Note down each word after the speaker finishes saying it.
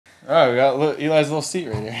Oh, we got Eli's little seat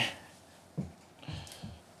right here.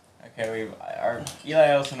 Okay, our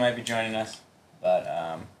Eli Olson might be joining us, but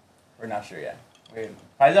we're not sure yet.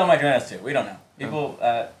 Pyzel might join us too. We don't know. People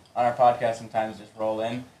on our podcast sometimes just roll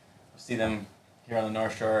in. We'll see them here on the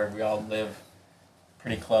North Shore. We all live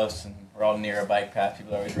pretty close, and we're all near a bike path.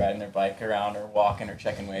 People are always riding their bike around or walking or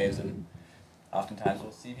checking waves, and oftentimes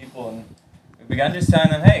we'll see people, and we've begun just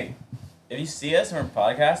telling them, hey, if you see us and we're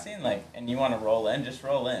podcasting, and you want to roll in, just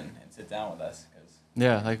roll in and sit down with us.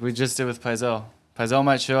 Yeah, like we just did with Pyzel. Pyzel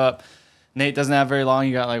might show up. Nate doesn't have very long.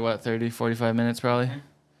 You got 30, 45 minutes probably.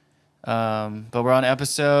 Mm-hmm. But we're on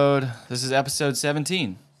this is episode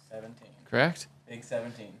 17. 17. Correct? Big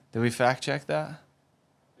 17. Did we fact check that?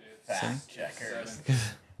 Fact checkers.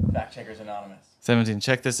 Fact checkers anonymous. 17.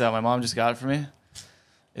 Check this out. My mom just got it for me.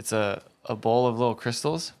 It's a bowl of little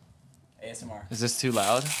crystals. ASMR. Is this too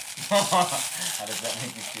loud? How does that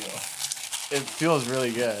make you feel? It feels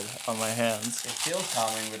really good on my hands. It feels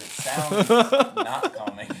calming, but it sounds not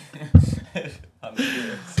calming.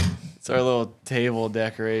 It's our little table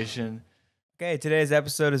decoration. Okay, today's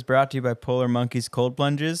episode is brought to you by Polar Monkey's Cold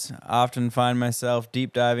Plunges. I often find myself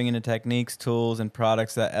deep diving into techniques, tools, and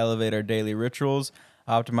products that elevate our daily rituals,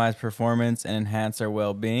 optimize performance, and enhance our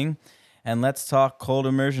well-being. And let's talk cold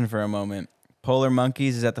immersion for a moment. Polar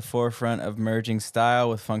Monkeys is at the forefront of merging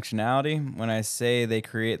style with functionality. When I say they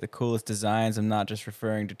create the coolest designs, I'm not just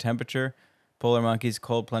referring to temperature. Polar Monkeys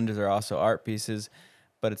cold plunges are also art pieces,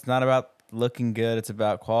 but it's not about looking good, it's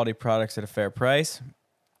about quality products at a fair price.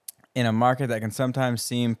 In a market that can sometimes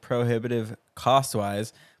seem prohibitive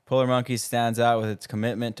cost-wise, Polar Monkeys stands out with its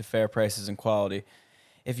commitment to fair prices and quality.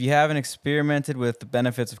 If you haven't experimented with the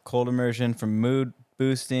benefits of cold immersion, from mood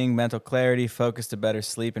boosting, mental clarity, focus to better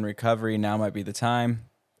sleep and recovery, now might be the time.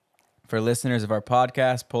 For listeners of our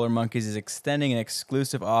podcast, Polar Monkeys is extending an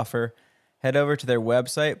exclusive offer. Head over to their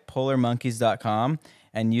website, polarmonkeys.com,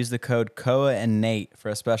 and use the code KOA and Nate for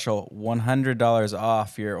a special $100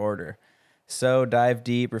 off your order. So dive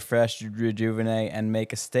deep, refresh, rejuvenate, and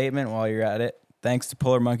make a statement while you're at it. Thanks to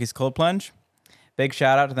Polar Monkeys Cold Plunge. Big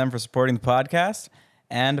shout out to them for supporting the podcast.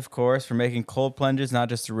 And, of course, for making cold plunges not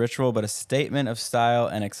just a ritual, but a statement of style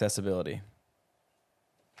and accessibility.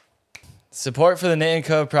 Support for the Nate &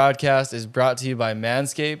 Co. podcast is brought to you by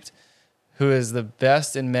Manscaped, who is the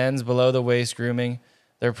best in men's below-the-waist grooming.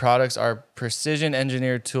 Their products are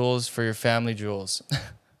precision-engineered tools for your family jewels.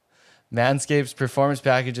 Manscaped's Performance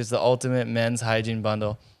Package is the ultimate men's hygiene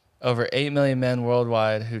bundle. Over 8 million men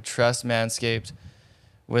worldwide who trust Manscaped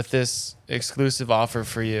with this exclusive offer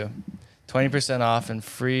for you. 20% off and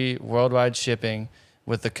free worldwide shipping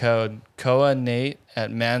with the code KOANATE at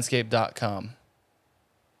manscaped.com.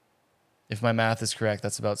 If my math is correct,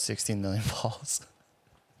 that's about 16 million balls.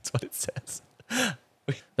 That's what it says.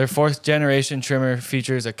 Their 4th generation trimmer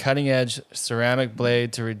features a cutting-edge ceramic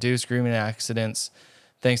blade to reduce grooming accidents.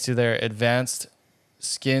 Thanks to their advanced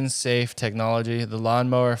skin-safe technology, the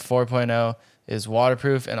Lawnmower 4.0 is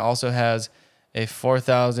waterproof and also has a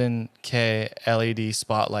 4000K LED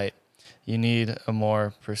spotlight. You need a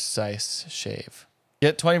more precise shave.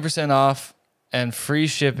 Get 20% off and free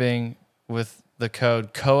shipping with the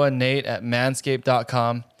code KOANATE at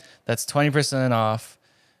manscaped.com. That's 20% off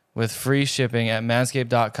with free shipping at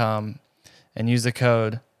manscaped.com, and use the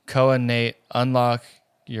code KOANATE. Unlock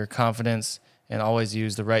your confidence and always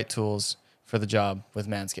use the right tools for the job with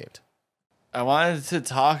Manscaped. I wanted to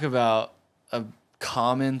talk about a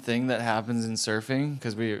common thing that happens in surfing,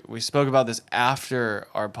 because we spoke about this after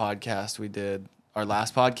our podcast. We did our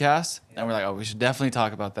last podcast, and we're like, oh, we should definitely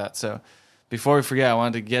talk about that. So before we forget, I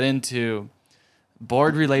wanted to get into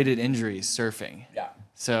board-related injuries surfing. Yeah.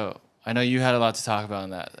 So I know you had a lot to talk about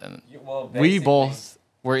on that. And we both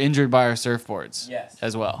were injured by our surfboards. Yes.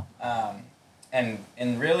 As well. And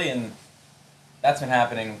that's been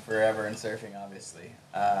happening forever in surfing, obviously.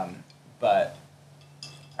 But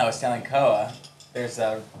I was telling Koa, there's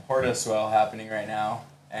a Porto swell happening right now,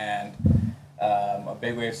 and a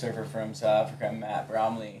big wave surfer from South Africa, Matt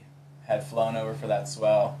Bromley, had flown over for that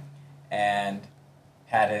swell and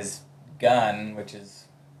had his gun, which is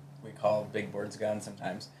we call big board's gun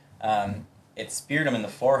sometimes, it speared him in the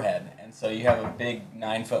forehead. And so you have a big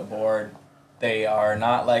 9-foot board. They are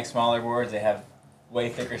not like smaller boards. They have way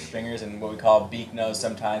thicker stringers and what we call beak nose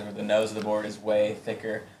sometimes, where the nose of the board is way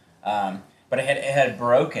thicker. But it had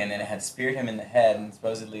broken, and it had speared him in the head and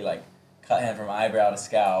supposedly cut him from eyebrow to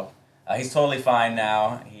scalp. He's totally fine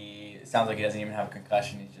now. It sounds like he doesn't even have a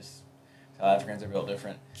concussion. He's just, South Africans are real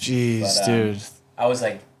different. Jeez, dude. I was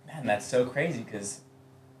like, man, that's so crazy, because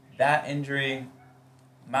that injury,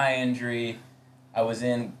 my injury, I was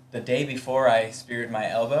in the day before I speared my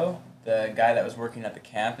elbow. the guy that was working at the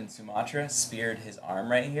camp in Sumatra speared his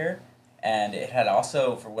arm right here. And it had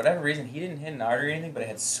also, for whatever reason, he didn't hit an artery or anything, but it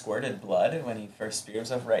had squirted blood when he first speared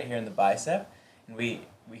himself right here in the bicep. And we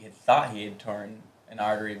had thought he had torn an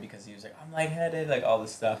artery because he was like, I'm lightheaded, like all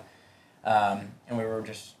this stuff. And we were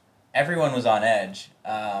just, everyone was on edge.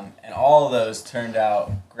 And all of those turned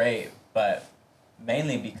out great, but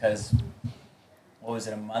mainly because, what was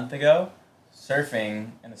it, a month ago?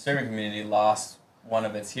 Surfing, and the surfing community lost one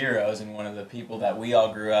of its heroes and one of the people that we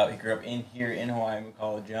all grew up. He grew up in Hawaii, we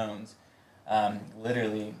call it Jones.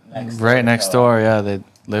 Literally next door, yeah, they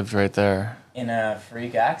lived right there. In a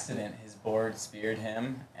freak accident, his board speared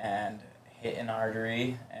him and hit an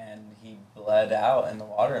artery, and he bled out in the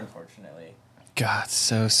water, unfortunately. God,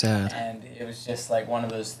 so sad. And it was just like one of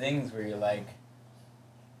those things where you're like,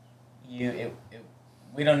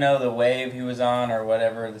 we don't know the wave he was on or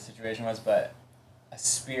whatever the situation was, but a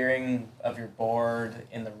spearing of your board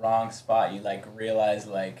in the wrong spot, you like realize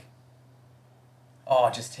like, oh,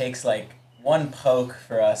 it just takes like one poke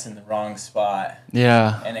for us in the wrong spot.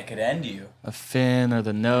 Yeah. And it could end you. A fin or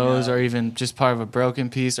the nose or even just part of a broken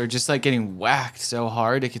piece or just like getting whacked so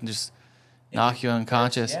hard it can just knock you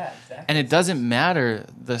unconscious. Yeah, exactly. And it doesn't matter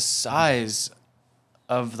the size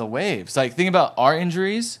of the waves. Like think about our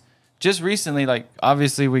injuries. Just recently, like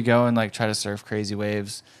obviously we go and like try to surf crazy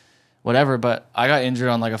waves, whatever, but I got injured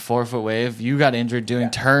on like a 4-foot wave. You got injured doing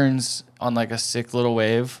turns on like a sick little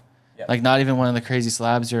wave. Yep. Like not even one of the crazy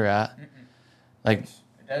slabs you're at. Mm-mm. Like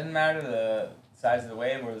it doesn't matter the size of the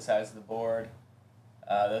wave or the size of the board.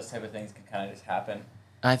 Those type of things can kind of just happen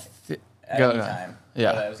at any time.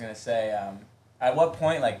 Yeah. But I was gonna say, at what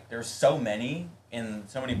point, like there's so many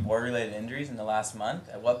board related injuries in the last month.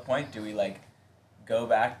 At what point do we like go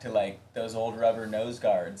back to like those old rubber nose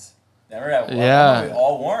guards? Remember at one point we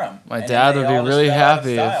all wore them. My dad would be really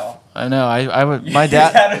happy. I know. I would. My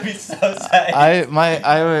dad. Your dad would be so sad.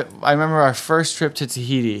 I remember our first trip to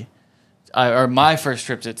Tahiti. My first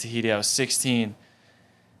trip to Tahiti, I was 16,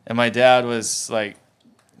 and my dad was like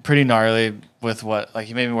pretty gnarly with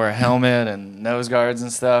he made me wear a helmet and nose guards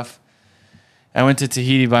and stuff. I went to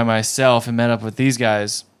Tahiti by myself and met up with these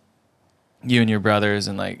guys, you and your brothers,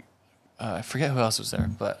 and like I forget who else was there,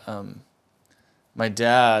 but my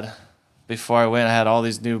dad, before I went, I had all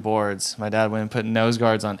these new boards. My dad went and put nose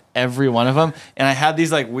guards on every one of them, and I had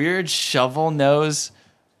these like weird shovel nose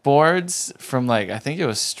boards from like I think it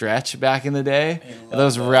was Stretch back in the day,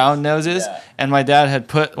 those round noses. Yeah. And my dad had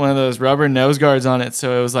put one of those rubber nose guards on it,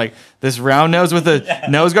 so it was like this round nose with a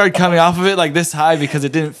nose guard coming off of it like this high because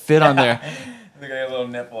it didn't fit on there. Look at a little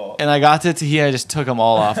nipple. And I got to Tahiti, I just took them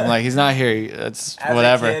all off. I'm like, he's not here. It's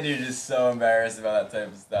whatever. As a kid, you're just so embarrassed about that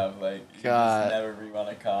type of stuff. Like you just never be on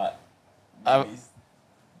a cot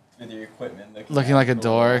with your equipment looking like a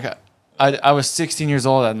dork. I was 16 years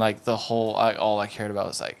old, and like all I cared about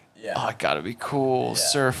was like, I gotta be cool,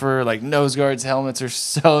 surfer. Like nose guards, helmets are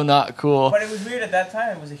so not cool. But it was weird at that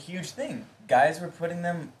time. It was a huge thing. Guys were putting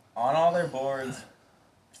them on all their boards.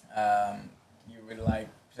 You would like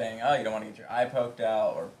saying, oh, you don't want to get your eye poked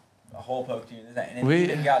out or a hole poked you. And it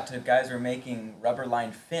even got to guys were making rubber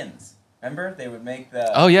lined fins. Remember, they would make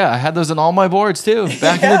the. Oh yeah, I had those on all my boards too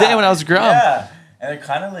back in the day when I was growing. Yeah. And they're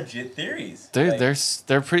kind of legit theories. Dude,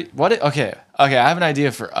 they're pretty. Okay. I have an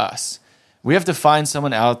idea for us. We have to find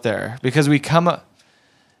someone out there because me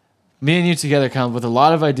and you together come up with a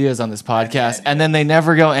lot of ideas on this podcast, and then they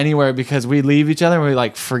never go anywhere because we leave each other and we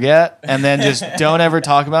like forget, and then just don't ever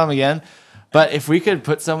talk about them again. But if we could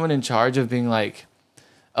put someone in charge of being like,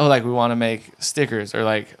 oh, like we want to make stickers or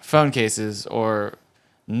like phone cases or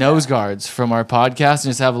nose guards from our podcast and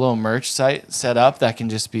just have a little merch site set up that can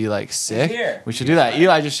just be like sick. We should do that.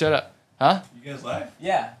 Eli just showed up. Huh? You guys live?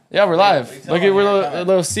 Yeah. Yeah, we're live. Look at a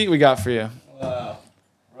little seat we got for you. Wow.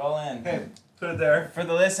 Roll in. Hey, put it there. For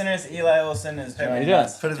the listeners, Eli Olson is joining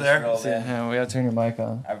us. Put it there. Yeah, we gotta turn your mic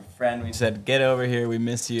on. Our friend, we said, get over here. We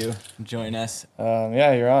miss you. Join us.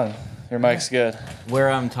 Yeah, you're on. Your mic's good. Where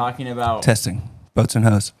I'm talking about testing boats and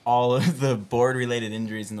hose. All of the board-related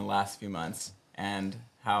injuries in the last few months, and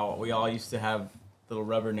how we all used to have little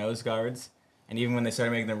rubber nose guards, and even when they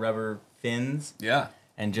started making the rubber fins. Yeah.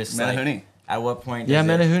 And just Menahuni. Like, at what point? Yeah,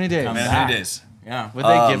 Menahuni days. Menahuni days. Yeah. Would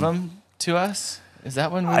they give them to us? Is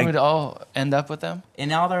that when we would all end up with them?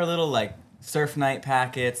 In all their little like surf night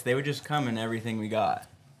packets, they would just come in everything we got.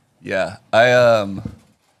 Yeah, I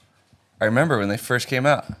remember when they first came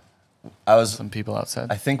out. I was some people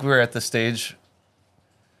outside. I think we were at the stage,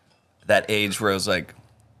 that age where it was like,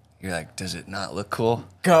 you're like, does it not look cool?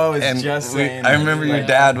 I remember your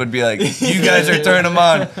dad would be like, you guys are turning them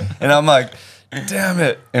on, and I'm like, damn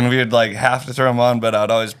it, and we would like have to turn them on, but I'd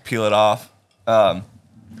always peel it off.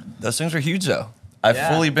 Those things are huge, though. I've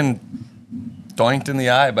fully been doinked in the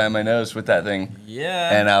eye by my nose with that thing.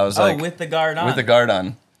 Yeah. And I was like... with the guard on. With the guard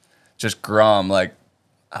on. Just Grom, like,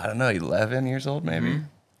 I don't know, 11 years old, maybe? Mm-hmm.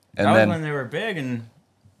 And that then... was when they were big, and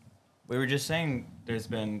we were just saying there's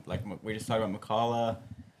been, like, we just talked about McCullough,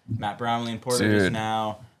 Matt Brownlee and Porter just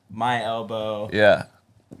now, my elbow. Yeah.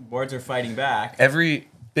 Boards are fighting back. Every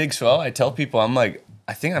big swell, I tell people, I'm like,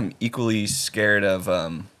 I think I'm equally scared of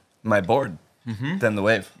my board than the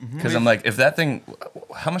wave. Because I'm like, if that thing,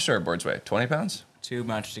 how much do our boards weigh? 20 pounds? Too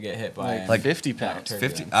much to get hit by. Like 50 pounds.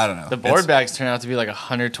 50? I don't know. The board bags turn out to be like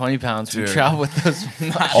 120 pounds. We Dude. travel with those.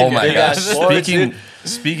 Oh my big gosh. ass boards,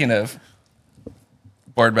 Speaking of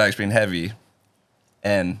board bags being heavy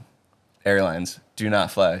and airlines, do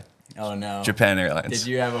not fly Oh, no. Japan Airlines. Did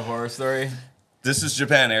you have a horror story? This is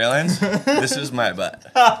Japan Airlines. This is my butt.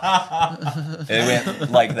 It went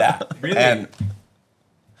like that. Really? And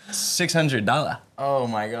 $600. Oh,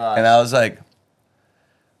 my God. And I was like,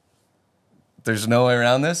 there's no way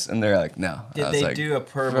around this? And they're like, no. I Did was they like, do a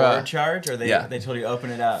per Bruh. board charge, or they told you open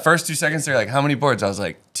it up? First 2 seconds, they're like, how many boards? I was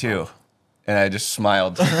like, 2. And I just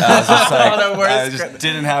smiled. I was just like, The worst I just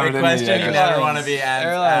didn't have it in me. question you I never want to be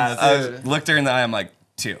Airlines. asked. looked her in the eye. I'm like,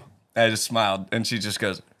 2. And I just smiled. And she just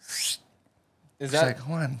goes, Is she's that like,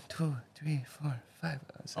 1, 2, 3, 4, 5.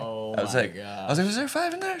 Oh, I was my like, God. I was like, was there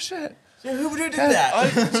 5 in there? Shit. Yeah, who did that? I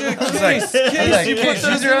was like, you put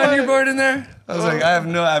shoes around your board in there? I was like,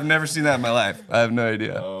 I've never seen that in my life. I have no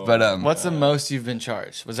idea. But what's the most you've been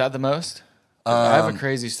charged? Was that the most? I have a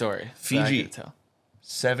crazy story. that I Fiji. could tell.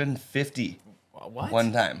 $750 What?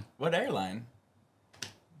 one time. What airline?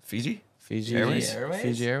 Fiji? Fiji Airways?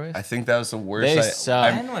 Fiji Airways. I think that was the worst. They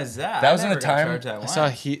suck. When was that? That was I in a never got time- charged that I one.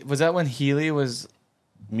 saw. Was that when Healy was?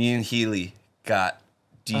 Me and Healy got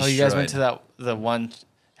destroyed. Oh, you guys went to the one.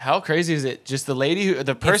 How crazy is it? Just the lady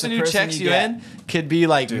the person the who person checks you you get. in could be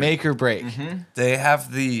like make or break. They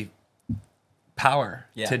have the power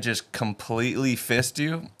Yeah. to just completely fist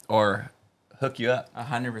you or hook you up.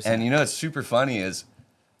 100%. And you know what's super funny is,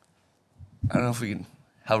 I don't know if we can,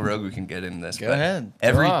 how rogue we can get in this. Go but ahead.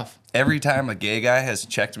 Go off. Every time a gay guy has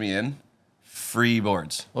checked me in, free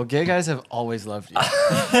boards. Well, gay guys have always loved you. We'd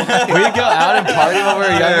go out and party when we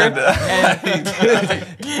were younger,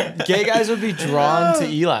 and gay guys would be drawn to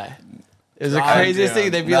Eli. It was the Drawn craziest to him.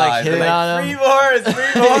 thing. They'd be Nah, like they're hitting on free him. boards,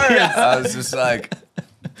 free boards. I was just like,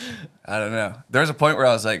 I don't know. There was a point where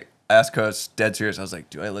I was like, I asked Coach, dead serious, I was like,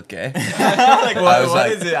 do I look gay? Like, I was what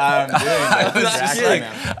like- is it I'm doing? I was just Exactly.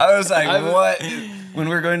 like, I was like, what? When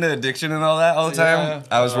we were going to addiction and all that all the time, Yeah.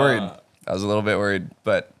 I was worried. I was a little bit worried,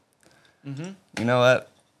 but you know what?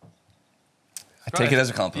 I take it as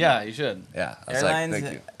a compliment. Yeah, you should. Yeah. I was Airlines like,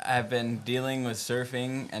 thank you. have been dealing with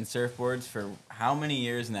surfing and surfboards for how many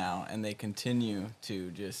years now, and they continue to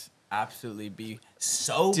just absolutely be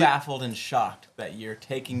so baffled and shocked that you're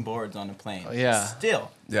taking boards on a plane. Yeah.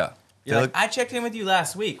 Still. Yeah. You're They like, look- I checked in with you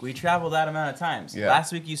last week. We traveled that amount of times. Yeah.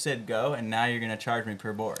 Last week you said go, and now you're going to charge me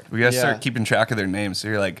per board. we gotta Yeah. start keeping track of their names. So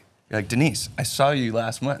you're like, Denise, I saw you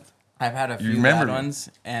last month. I've had a few remember bad me. ones,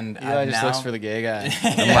 and Eli I've just now... looks for the gay guy.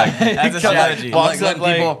 I'm like, That's a strategy. I'm like Walks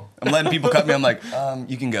up I'm letting people cut me. I'm like,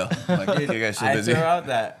 you can go. I'm like, you guys so I busy. throw out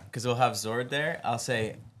that because we'll have Zord there. I'll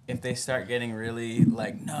say if they start getting really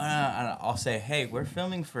like no, I'll say, hey, we're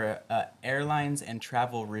filming for a airlines and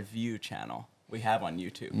travel review channel we have on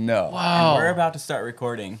YouTube. No. Wow. And we're about to start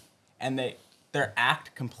recording, and their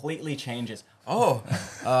act completely changes. Oh,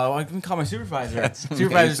 I can call my supervisor. Supervisor's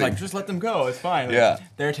amazing. like, just let them go. It's fine. Like, Yeah.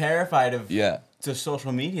 they're terrified of Yeah. the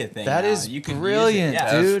social media thing. That now. is You can use it. brilliant,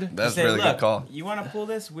 Yeah. dude. That's Say, really good "Look, call. You want to pull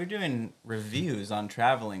this? We're doing reviews on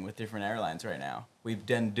traveling with different airlines right now. We've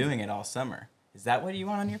been doing it all summer. Is that what you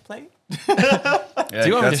want on your plate? Yeah, Do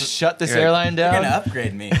you want me to that's- shut this you're like, airline You're down? gonna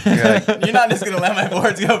upgrade me. You're like, You're not just gonna let my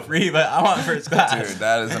boards go free, but I want first class. dude,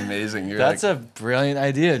 that is amazing. You're That's like, a brilliant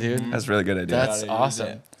idea, dude. that's a really good idea. That's Gotta use awesome.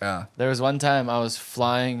 it. yeah. There was one time I was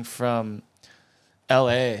flying from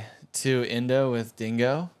LA to Indo with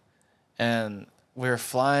Dingo, and we were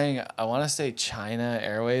flying, I want to say China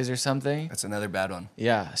Airways or something. That's another bad one.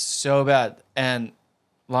 Yeah, so bad. And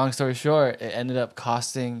long story short, it ended up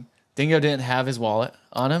costing. Dingo didn't have his wallet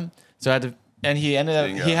on him, so I had to. And he ended up.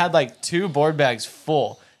 Dingo. He had like 2 board bags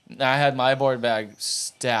full. I had my board bag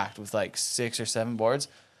stacked with like 6 or 7 boards,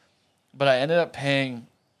 but I ended up paying,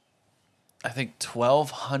 I think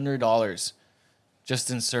 $1,200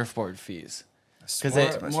 just in surfboard fees.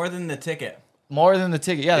 Because More than the ticket. more than the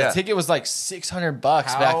ticket. Yeah, Yeah. the ticket was like $600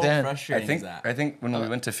 How back then. frustrating is that? I think when we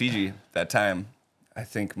went to Fiji that time, I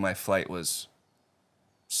think my flight was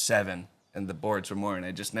 7 and the boards were more, and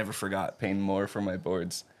I just never forgot paying more for my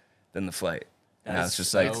boards than the flight. And I was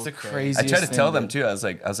just like, it's the craziest. I tried to thing, tell them dude. too. I was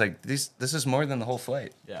like, this is more than the whole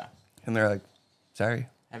flight. Yeah. And they're like, sorry.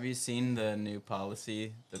 Have you seen the new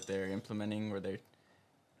policy that they're implementing where they're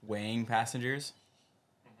weighing passengers?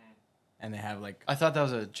 And they have like... I thought that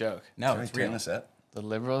was a joke. No, Can it's I turn real. this up? The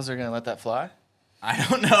liberals are gonna let that fly? I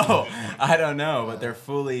don't know, but they're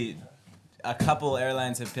fully... A couple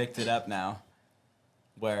airlines have picked it up now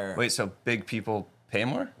where... Wait, so big people pay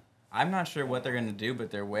more? I'm not sure what they're going to do,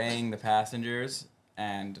 but they're weighing the passengers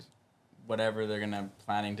and whatever they're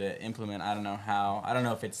planning to implement. I don't know how. I don't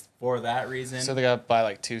know if it's for that reason. So they got to buy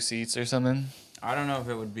like 2 seats or something? I don't know if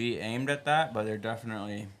it would be aimed at that, but they're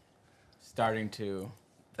definitely starting to...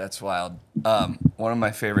 That's wild. One of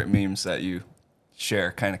my favorite memes that you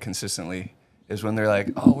share kind of consistently is when they're like,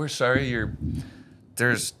 oh, we're sorry,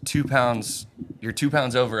 there's 2 pounds, you're 2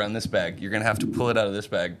 pounds over on this bag. You're going to have to pull it out of this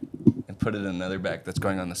bag and put it in another bag that's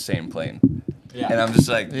going on the same plane. Yeah. And I'm just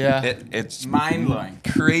like, Yeah. it's mind-blowing.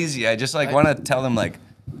 crazy. I just like want to tell them like,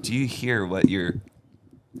 do you hear what you're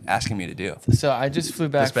asking me to do? So I just flew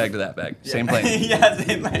back. This bag to that bag. Same plane. Yeah,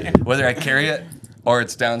 same plane. Whether I carry it or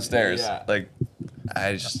it's downstairs. Yeah. Like,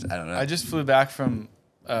 I don't know. I just flew back from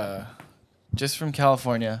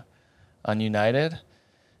California on United,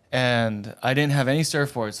 and I didn't have any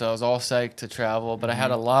surfboards, so I was all psyched to travel. But I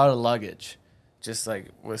had a lot of luggage, just like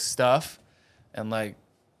with stuff, and like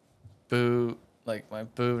my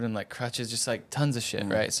boot and like crutches, just like tons of shit,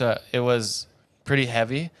 right? So it was pretty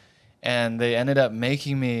heavy, and they ended up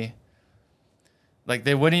making me. Like,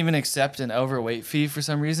 they wouldn't even accept an overweight fee for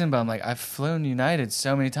some reason, but I'm like, I've flown United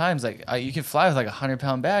so many times. Like, you can fly with like a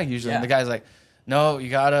 100-pound bag usually. And the guy's like, no, you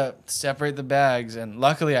gotta separate the bags. And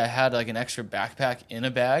luckily, I had like an extra backpack in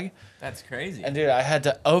a bag. That's crazy. And dude, I had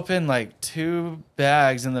to open like 2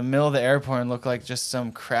 bags in the middle of the airport and look like just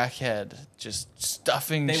some crackhead, just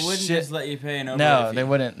stuffing They wouldn't shit. just let you pay an overweight No, fee. they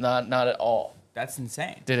wouldn't. Not at all. That's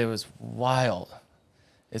insane. Dude, it was wild.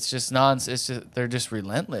 It's just nonsense. They're just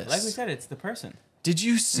relentless. Like we said, it's the person. Did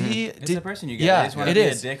you see? It's the person you get. Yeah, They just want it to be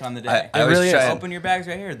is. a dick on the day. I It always really try is. and- Open your bags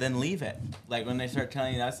right here, then leave it. Like when they start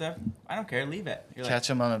telling you that stuff, I don't care, leave it. You're Catch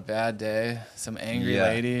him on a bad day. Some angry Yeah.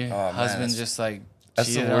 lady, Oh, man, husband that's- just like that's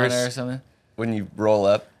the cheated on her or worst. something. When you roll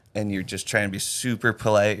up and you're just trying to be super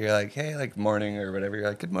polite, you're like, hey, like morning or whatever. You're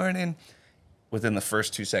like, good morning. Within the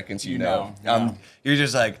first 2 seconds, you know. Yeah. You're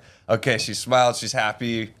just like, okay, she smiled, she's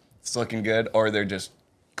happy, it's looking good. Or they're just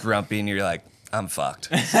grumpy and you're like, I'm fucked.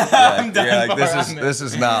 I'm done You're like, for. this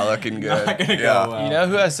is not looking good. Not gonna go Yeah. well. You know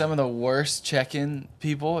who has some of the worst check-in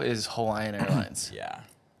people is Hawaiian Airlines. Yeah,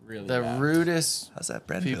 really. The bad. rudest How's that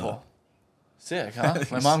bread people. feel? Sick, huh?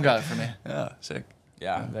 My mom got it for me. Yeah, sick.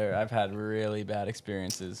 Yeah, I've had really bad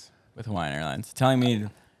experiences with Hawaiian Airlines. Telling me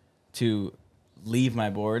to leave my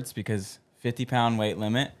boards because 50-pound weight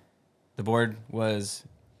limit. The board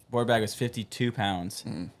bag was 52 pounds.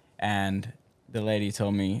 And the lady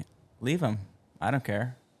told me, leave them. I don't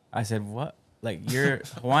care. I said, what? Like, you're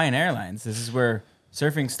Hawaiian Airlines. This is where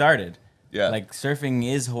surfing started. Yeah. Like, surfing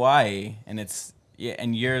is Hawaii, and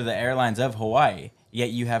and you're the airlines of Hawaii, yet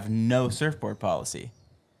you have no surfboard policy.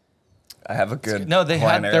 I have a good. No, they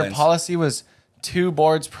Hawaiian had their Airlines. policy was 2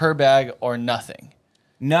 boards per bag or nothing.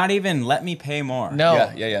 Not even let me pay more.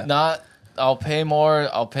 No, Yeah. Not I'll pay more.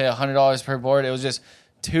 I'll pay $100 per board. It was just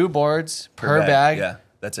 2 boards per bag Yeah,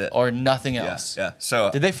 that's it. or nothing else. Yeah.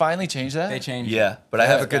 So Did they finally change that? They changed yeah, it. but I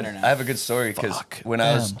have It's a good better now. I have a good story because Fuck when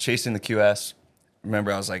I was them. chasing the QS,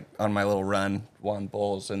 remember I was like on my little run, won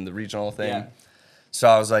bowls and the regional thing. Yeah. So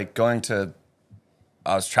I was like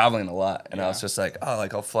I was traveling a lot, and I was Yeah. just like, oh,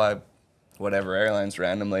 like I'll fly whatever airlines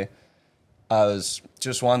randomly. I was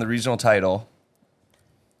just won the regional title,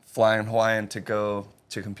 flying Hawaiian to go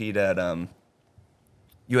to compete at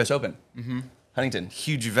U.S. Open, Huntington,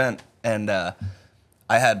 huge event, and I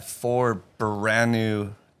had 4 brand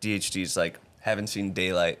new DHDs, like haven't seen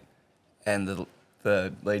daylight, and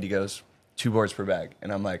the lady goes 2 boards per bag,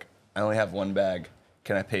 and I'm like, I only have 1 bag.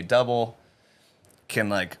 Can I pay double? Can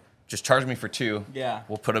like just charge me for 2? Yeah.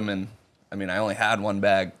 We'll put them in. I mean, I only had 1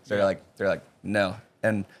 bag. They're like no.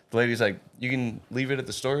 And the lady's like, you can leave it at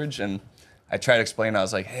the storage. And I tried to explain. I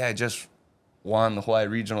was like, hey, I just won the Hawaii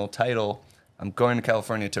regional title. I'm going to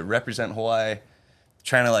California to represent Hawaii.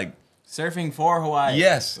 Trying to like, Surfing for Hawaii.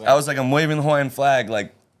 yes. I was like, I'm waving the Hawaiian flag.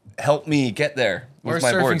 Like, help me get there Where with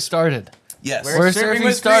my surfing board. started. Yes. Where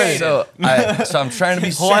surfing started. So I'm trying to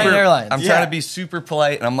be Hawaiian super, Airlines. I'm trying to be super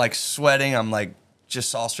polite, and I'm like sweating. I'm like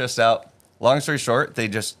just all stressed out. Long story short, they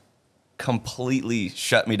just completely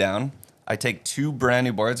shut me down. I take 2 brand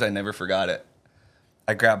new boards. I never forgot it.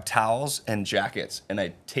 I grab towels and jackets, and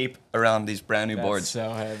I tape around these brand new That's boards.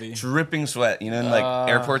 so heavy. Dripping sweat. You know, and like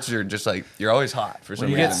airports are just like, you're always hot for some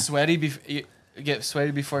When you reason. get sweaty, get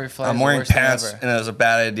sweaty before your flight. I'm wearing pants, and it was a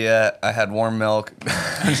bad idea. I had warm milk.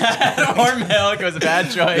 Warm milk was a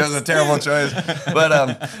bad choice. It was a terrible choice.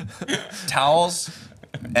 But towels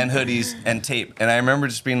and hoodies and tape. And I remember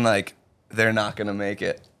just being like, they're not going to make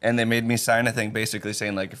it. And they made me sign a thing basically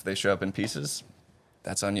saying, like, if they show up in pieces,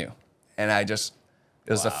 that's on you. And it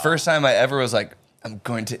was the first time I ever was like, I'm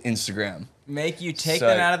going to Instagram. Make you take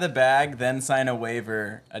them out of the bag, then sign a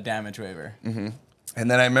waiver, a damage waiver. Mm-hmm. And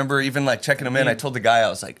then I remember even like checking them in. I told the guy, I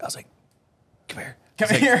was like, come here.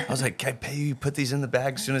 I was like, can I pay you put these in the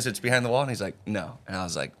bag as soon as it's behind the wall? And he's like, no. And I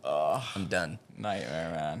was like, oh, I'm done.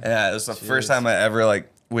 Nightmare, man. Yeah, it was the first time I ever like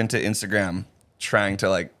went to Instagram trying to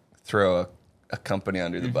like throw a company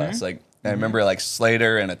under the bus. Like I remember like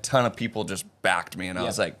Slater and a ton of people just backed me, and I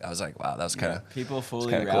was like, wow, that was kind of people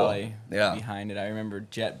fully rally cool. behind it. I remember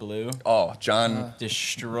JetBlue. Oh, John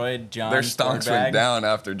destroyed John. Their stonks went down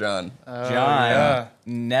after John. John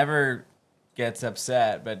never gets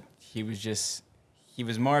upset, but he was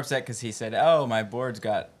more upset because he said, "Oh, my boards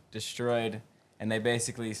got destroyed," and they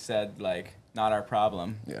basically said like, "Not our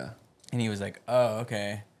problem." Yeah. And he was like, "Oh,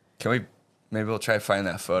 okay." Maybe we'll try to find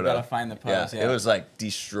that photo. Gotta find the post. Yeah. It was like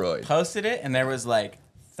destroyed. Posted it, and there was like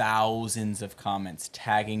thousands of comments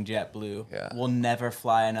tagging JetBlue. Yeah. We'll never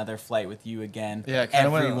fly another flight with you again. Yeah, it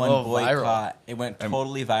kinda went a little viral. It went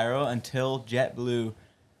totally viral until JetBlue,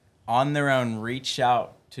 on their own, reached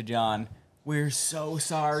out to John. We're so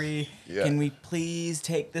sorry. Yeah. Can we please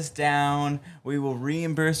take this down? We will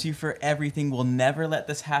reimburse you for everything. We'll never let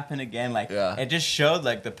this happen again. Like, it just showed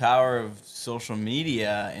like the power of social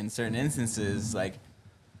media in certain instances. Like,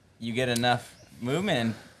 you get enough movement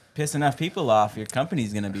and piss enough people off, your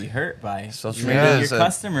company's gonna be hurt by social treating your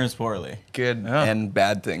customers poorly. Good and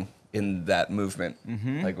bad thing in that movement.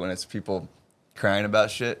 Like when it's people crying about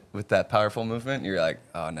shit with that powerful movement, you're like,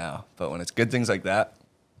 oh no. But when it's good things like that,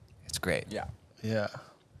 it's great. Yeah.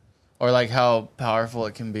 Or like how powerful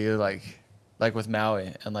it can be, like with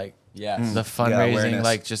Maui and like the fundraising,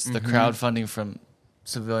 like just the crowdfunding from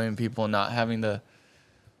civilian people, not having to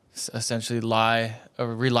essentially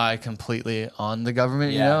rely completely on the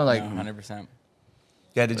government. You know, like 100%.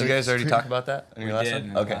 Yeah. Did you guys already talk about that in your last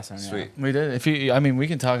one? Okay, last one, sweet. We did. We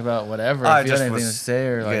can talk about whatever. If you had anything to say,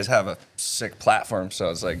 or you like, guys have a sick platform, so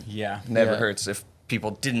it's like never hurts if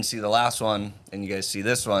people didn't see the last one and you guys see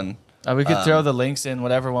this one. We could throw the links in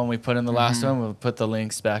whatever one we put in the last one. We'll put the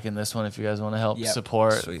links back in this one if you guys want to help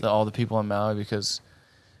support all the people in Maui, because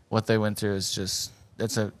what they went through is just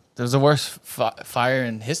it was the worst fire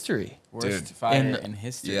in history. Worst fire in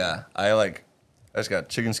history. Yeah, I just got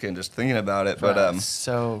chicken skin just thinking about it. But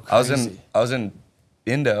so crazy. I was in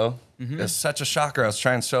Indo. It was such a shocker. I was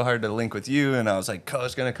trying so hard to link with you, and I was like,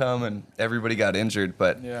 Ko's gonna come, and everybody got injured.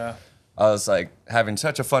 But I was like having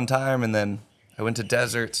such a fun time, and then I went to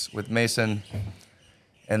deserts with Mason,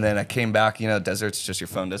 and then I came back. You know, deserts just your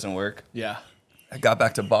phone doesn't work. Yeah. I got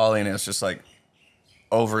back to Bali, and it was just like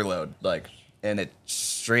overload, and it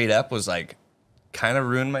straight up was like kind of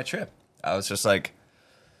ruined my trip. I was just like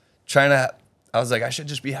I was like, I should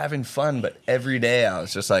just be having fun, but every day I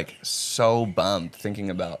was just like so bummed thinking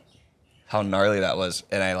about how gnarly that was,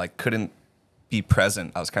 and I like couldn't be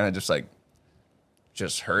present. I was kind of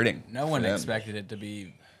just hurting. No one expected it to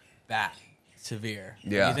be that severe.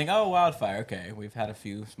 Yeah. You think, oh, wildfire, okay, we've had a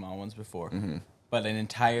few small ones before. But an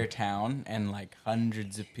entire town and like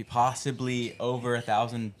hundreds of people, possibly over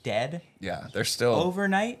 1,000 dead. Yeah, there's still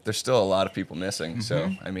overnight. There's still a lot of people missing.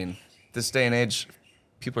 So I mean, this day and age,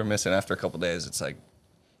 people are missing after a couple days. It's like,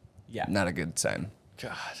 not a good sign.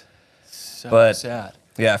 God, so sad.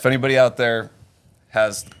 Yeah, if anybody out there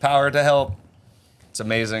has the power to help, it's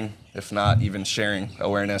amazing. If not, even sharing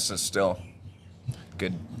awareness is still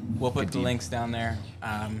good. We'll put the links down there.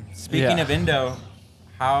 Speaking of Indo,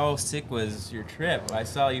 how sick was your trip? I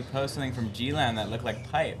saw you post something from G-Land that looked like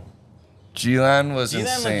pipe. G-Land was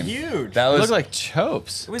insane. Looked huge. It looked like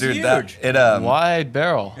chopes. It was huge. Wide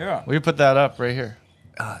barrel. Yeah. We put that up right here.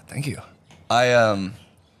 Thank you. That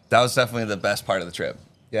was definitely the best part of the trip.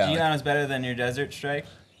 Yeah. G-Land was better than your desert strike?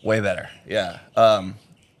 Way better. Yeah.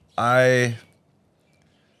 I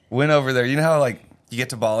went over there. You know how like you get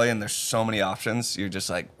to Bali and there's so many options. You're just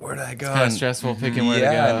like, where do I go? It's kind of stressful picking where to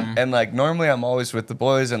go. And like normally I'm always with the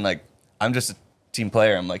boys, and like I'm just a team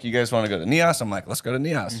player. I'm like, you guys want to go to Nias? I'm like, let's go to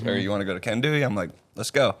Nias. Or you want to go to Kandui? I'm like,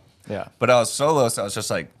 let's go. Yeah. But I was solo, so I was just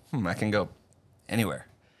like, I can go anywhere.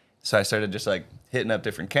 So I started just like hitting up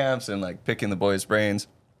different camps and like picking the boys' brains.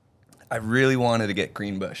 I really wanted to get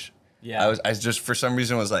Greenbush. Yeah. I just for some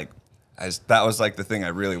reason was like, that was like the thing I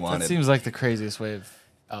really wanted. That seems like the craziest wave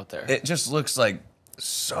out there. It just looks like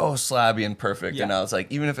so slabby and perfect. Yeah. And I was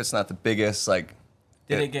like, even if it's not the biggest, like.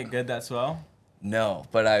 Did it get good that swell? No,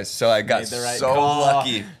 but I got the right so call.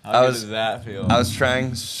 lucky. How good does that feel? I was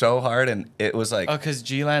trying so hard, and it was like, Oh, because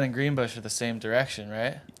G-Line and Greenbush are the same direction,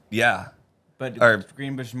 right? yeah, But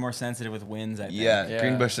Greenbush is more sensitive with winds, I think. yeah. Yeah.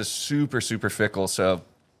 Greenbush is super, super fickle. So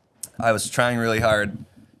I was trying really hard.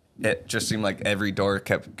 It just seemed like every door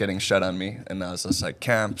kept getting shut on me, and I was just like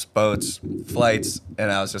camps, boats, flights,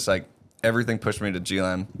 and I was just like everything pushed me to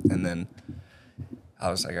G-Line, and then I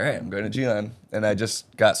was like, all right, I'm going to G-Line, and I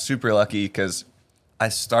just got super lucky because I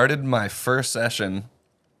started my first session.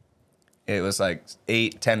 It was like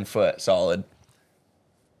 8-10 foot solid.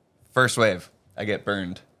 First wave, I get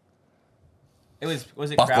burned. Was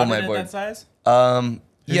it Buckle crowded my at board. that size? Who'd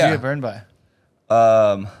you Yeah. get burned by?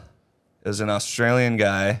 It was an Australian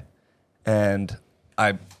guy, and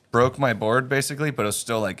I broke my board basically, but it was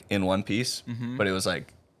still like in one piece. But it was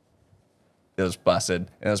like, it was busted.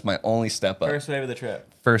 And it was my only step up. First wave of the trip.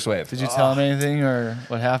 First wave. Did you tell him anything or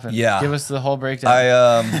what happened? Yeah. Give us the whole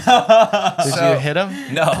breakdown. Did So- you hit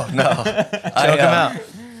him? No. Choke him out.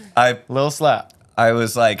 I Little slap. I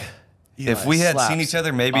was like, Eli if we had slaps seen each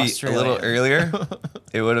other maybe Australia. a little earlier,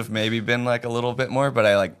 it would have maybe been like a little bit more. But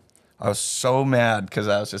I was so mad because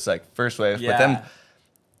I was just like first wave. Yeah. But then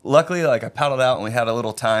luckily, like I paddled out and we had a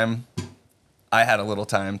little time. I had a little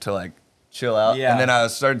time to like chill out. Yeah. And then I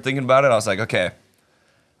started thinking about it. I was like, okay,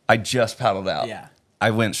 I just paddled out. Yeah.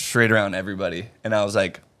 I went straight around everybody. And I was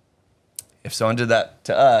like, if someone did that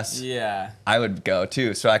to us, Yeah. I would go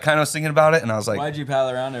too. So I kind of was thinking about it and I was like, Why'd you paddle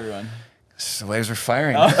around everyone? the waves were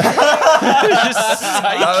firing. Oh.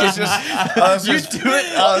 I was just You do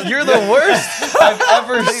it. You're the worst I've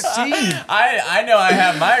ever seen. I know I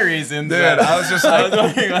have my reasons. Dude, but I was just like,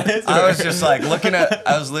 wondering what his I was were. just like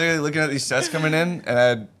I was literally looking at these sets coming in, and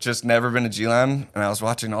I'd just never been to G-Line, and I was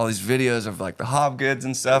watching all these videos of like the Hobgoods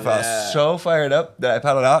and stuff. I Yeah. was so fired up that I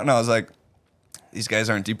paddled out, and I was like, these guys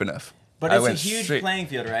aren't deep enough. But I it's a went huge straight- playing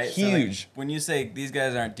field, right? So, like, Huge. when you say these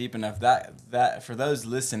guys aren't deep enough, that for those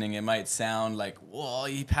listening, it might sound like, whoa,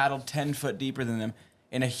 you paddled 10 foot deeper than them.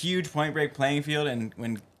 In a huge point break playing field, and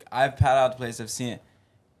when I've paddled out to places, I've seen it,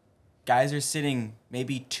 guys are sitting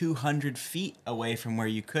maybe 200 feet away from where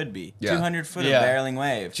you could be. Yeah. 200 foot Yeah. of barreling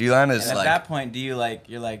wave. G-Line is And at like, that point, you're like,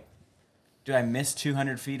 do I miss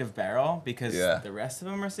 200 feet of barrel because Yeah. the rest of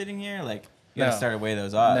them are sitting here? Like, you gotta No. start to weigh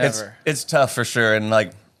those odds. Never. it's tough for sure, and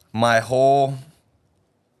like my whole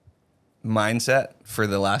mindset for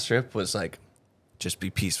the last trip was like, just be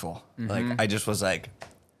peaceful. Like I just was like,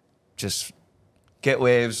 just get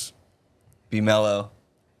waves, be mellow.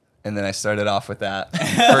 And then I started off with that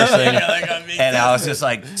first thing. And I was just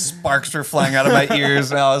like, sparks were flying out of my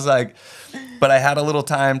ears. And I was like, but I had a little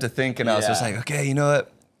time to think. And I was just Yeah. like, okay, you know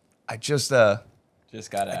what? I just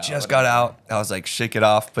Just got out. got out. I was like, shake it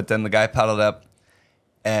off. But then the guy paddled up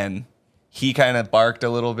and he kind of barked a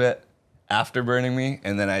little bit after burning me.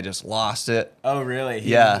 And then I just lost it. Oh, really?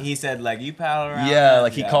 Yeah. He said, like, you paddle around. Yeah,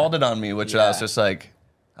 like he called it on me, which I was Yeah. just like,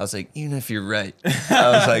 even if you're right. I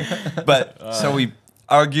was like, but so we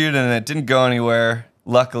argued and it didn't go anywhere,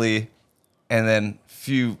 luckily. And then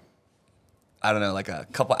like a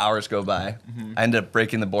couple hours go by. I ended up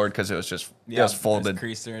breaking the board because it was just, it was folded.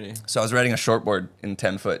 Crease 30. So I was riding a shortboard in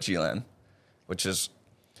 10 foot G-Line, which is,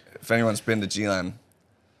 if anyone's been to G-Line,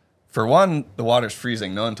 for one, the water's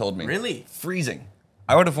freezing. No one told me. Really? Freezing.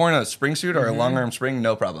 I would have worn a spring suit or a long arm spring,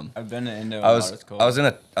 no problem. I've been to Indo. I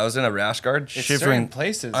was in a rash guard, It's shivering certain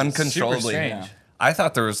places. It's super uncontrollably. strange. Yeah. I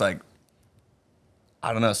thought there was like,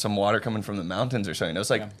 I don't know, some water coming from the mountains or something. It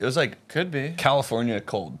was like Could be. California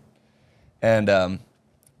cold. And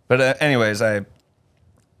anyways, I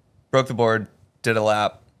broke the board, did a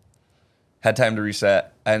lap, had time to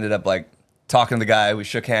reset. I ended up like talking to the guy. We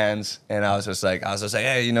shook hands, and I was just like,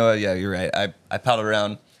 hey, you know what? Yeah, you're right. I paddled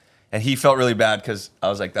around, and he felt really bad because I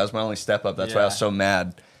was like, that was my only step up. That's why I was Yeah. so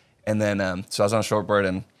mad. And then so I was on a shortboard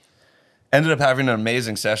and ended up having an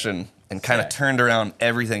amazing session and kind of Sick. turned around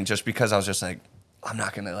everything just because I was just like, I'm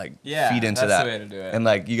not gonna like Yeah, feed into that's that. the way to do it. And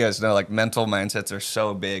like you guys know, like mental mindsets are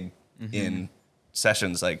so big in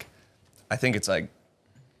sessions. Like I think it's like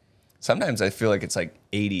sometimes I feel like it's like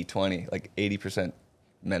 80-20, like 80%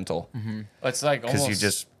 mental It's like because almost you're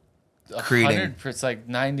just creating. 100%. It's like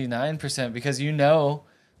 99% because you know,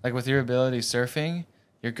 like with your ability surfing,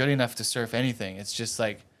 you're good enough to surf anything. It's just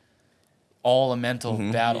like all a mental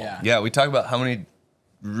battle. Yeah. Yeah, we talk about how many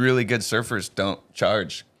really good surfers don't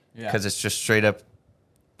charge Yeah. because it's just straight up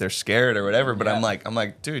they're scared or whatever. But Yeah. I'm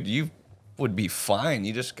like, dude, you would be fine.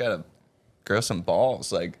 You just gotta grow some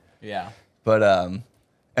balls, like. Yeah. But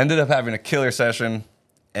ended up having a killer session,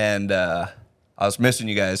 and I was missing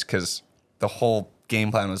you guys because the whole game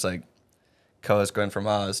plan was like, Koa's going from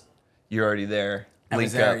Oz, you're already there.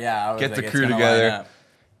 link there, up, yeah, I was get like, the it's crew gonna line together. up.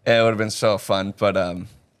 It would have been so fun, but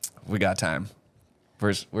we got time.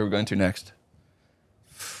 Where are we going to next?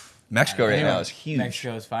 Mexico right now is huge.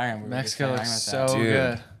 Mexico is firing. Mexico looks so Dude.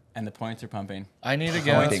 good. And the points are pumping. I need to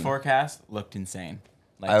go. Points forecast looked insane.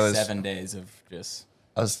 Like I was- 7 days of just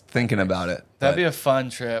I was thinking about it. That'd but be a fun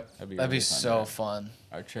trip. That'd be That'd be really fun, so yeah. fun.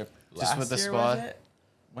 our trip Just last with the year, squad? was it?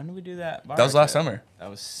 When did we do that? that was last trip? summer. That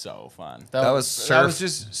was so fun. That was That was surf.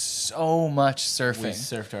 just so much We surfing.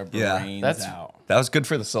 surfed our Yeah. brains That's- out. That was good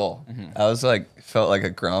for the soul. I was like, felt like a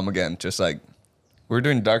grom again. Just like, we were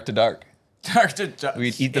doing dark to dark. Dark to dark.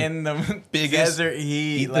 We'd eat the in the biggest- desert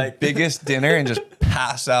heat. Eat like the biggest dinner and just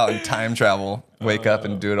pass out and time travel. Wake up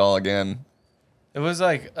and do it all again. It was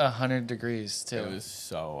like 100 degrees too. It was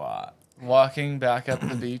so hot. Walking back up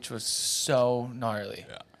the beach was so gnarly.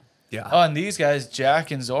 Yeah. Yeah. Oh, and these guys,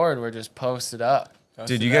 Jack and Zord, were just posted up.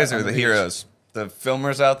 Dude, you guys are the heroes. The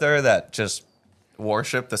filmers out there that just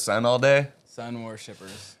worship the sun all day. Sun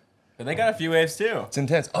worshippers. But they got a few waves too. It's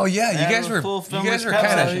intense. Oh yeah, They you have guys a were full you guys filmers were cup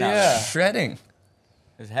kind of session out there. shredding.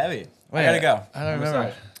 It's heavy. Wait, I gotta go. I don't I'm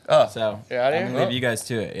remember. sorry. Oh, So You're outta I'm here? gonna leave you guys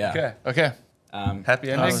to it. Yeah. okay. Okay.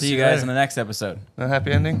 Happy I'll ending. see you guys in the next episode. No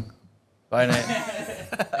happy ending. Bye, Nate.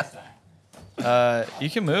 You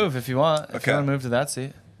can move if you want. If Okay. you want to move to that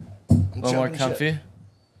seat. A little more jumping comfy.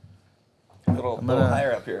 Little gonna-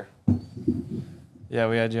 higher up here. Yeah,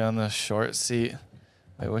 we had you on the short seat.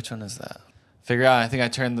 Wait, which one is that? Figure out. I think I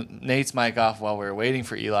turned Nate's mic off while we were waiting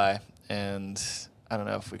for Eli, and I don't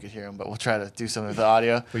know if we could hear him, but we'll try to do something with the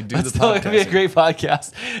audio. We do That's the still gonna be a podcasting. great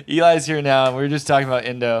podcast. Eli's here now, and we were just talking about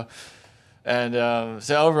Indo, and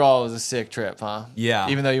so overall it was a sick trip, huh? Yeah.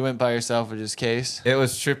 Even though you went by yourself with just Case. It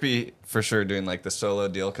was trippy for sure doing like the solo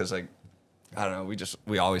deal because like I don't know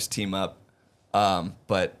we always team up,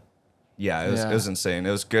 but yeah it was insane.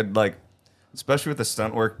 It was good like especially with the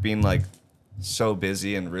stunt work being like so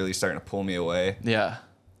busy and really starting to pull me away. Yeah.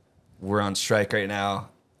 We're on strike right now.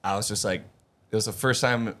 I was just like it was the first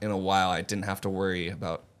time in a while I didn't have to worry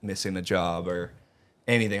about missing a job or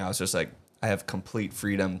anything. I was just like I have complete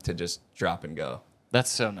freedom to just drop and go. That's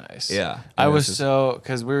so nice. Yeah. I And was it's just-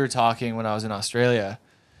 because we were talking when I was in Australia,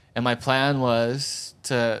 and my plan was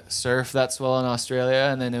to surf that swell in Australia,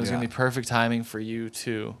 and then it was Yeah. gonna be perfect timing for you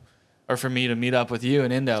to, or for me to meet up with you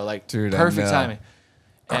in Indo, like Dude, I perfect know. timing.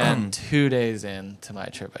 And 2 days into my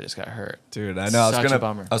trip, I just got hurt. Dude, I know. Such a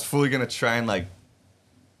bummer. I was fully gonna try and like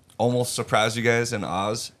almost surprise you guys in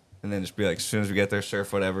Oz, and then just be like, as soon as we get there,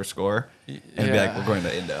 surf whatever score, and be like, Yeah. we're going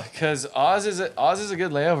to Indo. Because Oz is a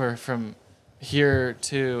good layover from here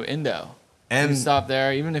to Indo. You can And stop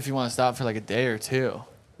there, even if you want to stop for like a day or two.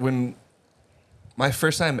 when my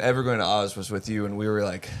first time ever going to Oz was with you, and we were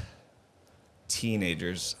like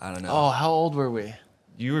teenagers. I don't know. Oh, how old were we?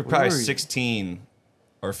 You were probably were you? 16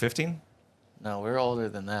 or 15. No, we were older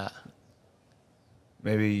than that.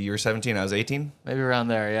 Maybe you were 17. I was 18. Maybe around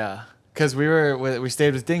there, yeah. Because we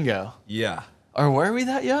stayed with Dingo. Yeah. Or were we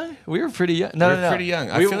that young? We were pretty young. We No, were no, no. pretty young.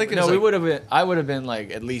 I We- feel like it no, was we like- would have been. I would have been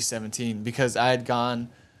like at least 17 because I had gone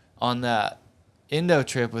on that Indo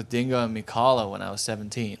trip with Dingo and Mikala when I was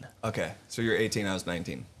 17. Okay. So you're 18. I was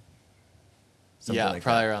 19. Yeah,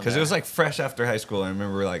 probably around Because it there. was like fresh after high school. I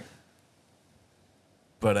remember like.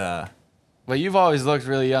 But But you've always looked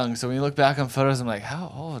really young. So when you look back on photos, I'm like,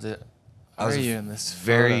 how old I was are a you in this?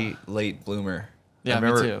 very photo? late bloomer. Yeah, I me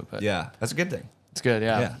remember, too, but- yeah, that's a good thing. It's good.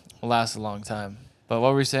 Yeah, Yeah. It'll last a long time. But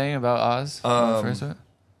what were we saying about Oz? when we first went?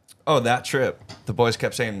 Oh, that trip, the boys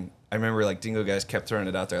kept saying. I remember like Dingo guys kept throwing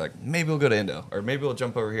it out there, like maybe we'll go to Indo, or maybe we'll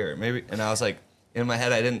jump over here, maybe. And I was like, in my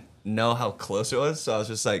head, I didn't know how close it was, so I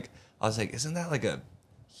was like, isn't that like a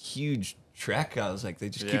huge trek? I was like, they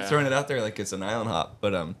just keep Yeah. throwing it out there like it's an island hop.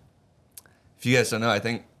 But if you guys don't know, I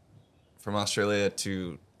think from Australia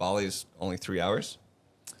to Bali is only 3 hours.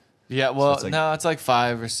 Yeah, well, it's like- no, it's like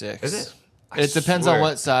 5 or 6. Is it? I It depends on swear.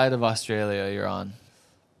 what side of Australia you're on.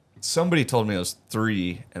 Somebody told me it was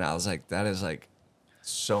 3, and I was like, that is like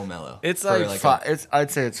so mellow. It's For, like, a- 5.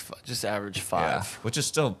 I'd say it's just average 5. Yeah, which is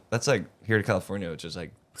still that's like here to California, which is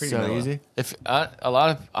like pretty So mellow. easy. If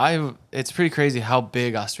it's pretty crazy how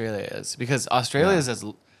big Australia is because Australia is as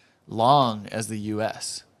long as the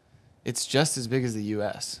U.S. It's just as big as the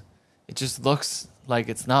U.S. It just looks like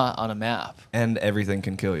it's not on a map. And everything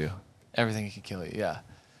can kill you. Everything can kill you. Yeah.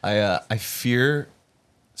 I fear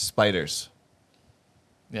spiders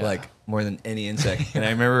Yeah. like more than any insect. And I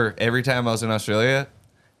remember every time I was in Australia,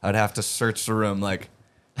 I'd have to search the room like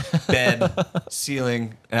bed,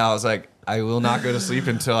 ceiling, and I was like, I will not go to sleep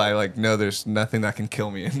until I like know there's nothing that can kill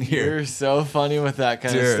me in here. You're so funny with that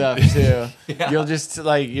kind Dude. of stuff too. Yeah. You'll just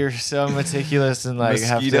like you're so meticulous and like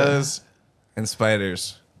have to. Mosquitoes and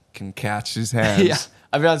spiders. can catch his hands. Yeah,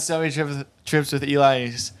 I've been on so many trips with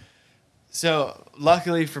Eli. So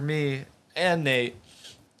luckily for me and Nate,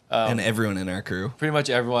 and everyone in our crew, pretty much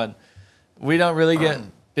everyone, we don't really get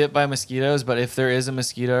bit by mosquitoes. But if there is a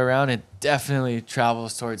mosquito around, it definitely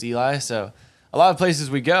travels towards Eli. So a lot of places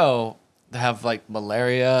we go have like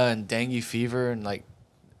malaria and dengue fever and like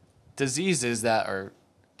diseases that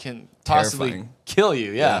can possibly Terrifying. kill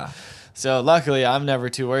you. Yeah. So luckily, I'm never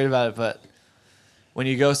too worried about it. But when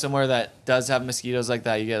you go somewhere that does have mosquitoes like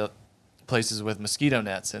that, you get places with mosquito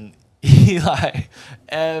nets. And Eli,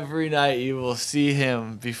 every night you will see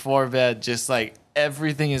him before bed, just like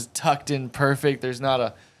everything is tucked in perfect. There's not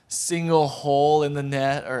a single hole in the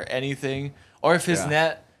net or anything. Or if his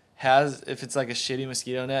net if it's like a shitty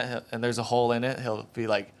mosquito net and there's a hole in it, he'll be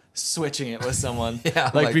like switching it with someone.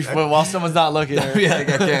 While someone's not looking.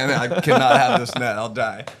 I cannot have this net. I'll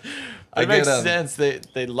die. It makes sense.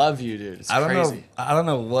 They love you, dude. It's crazy. I don't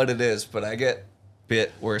know what it is, but I get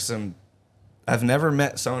bit worse than... I've never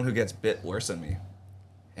met someone who gets bit worse than me.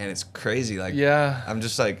 And it's crazy. Like, I'm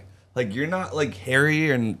just like you're not like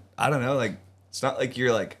hairy and I don't know, like it's not like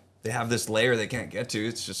you're like they have this layer they can't get to.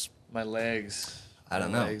 It's just my legs. I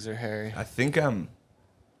don't know. My legs are hairy. I think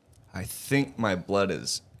my blood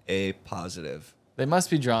is A positive. They must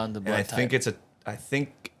be drawn to blood type. I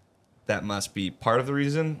think that must be part of the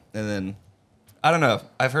reason. And then I don't know.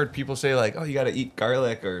 I've heard people say like, "Oh, you got to eat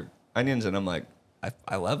garlic or onions," and I'm like,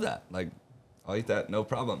 I love that. Like, I'll eat that, no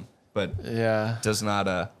problem. But it does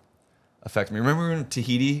not affect me. Remember we were in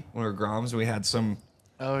Tahiti when we were Groms and we had some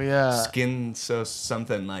skin so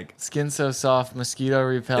soft mosquito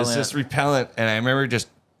repellent. It's just repellent, and I remember just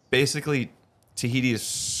basically Tahiti is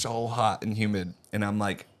so hot and humid, and I'm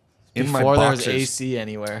like in my boxers. Before there was AC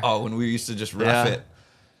anywhere. Oh, when we used to just rough it.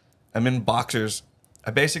 I'm in boxers.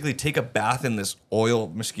 I basically take a bath in this oil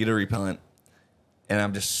mosquito repellent, and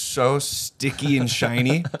I'm just so sticky and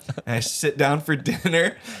shiny. And I sit down for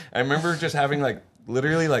dinner. I remember just having like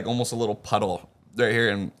literally like almost a little puddle right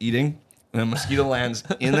here and eating. And a mosquito lands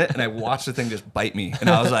in it, and I watched the thing just bite me. And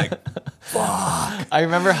I was like, fuck. I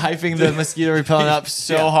remember hyping the mosquito repellent up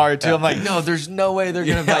so hard, too. I'm like, no, there's no way they're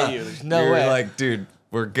going to bite you. There's no way. You're like, dude,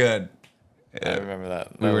 we're good. I remember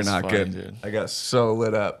that. We were not good. Dude. I got so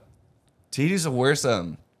lit up. Tahiti's the worst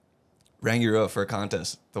Rangiroa for a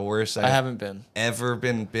contest. The worst I haven't been. Ever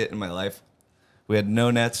been bit in my life. We had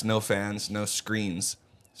no nets, no fans, no screens.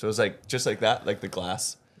 So it was like just like that, like the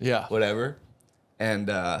glass. Yeah. Whatever.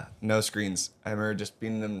 And no screens. I remember just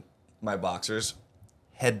being in my boxers,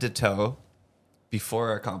 head to toe,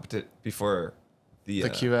 before the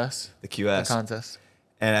QS, the contest.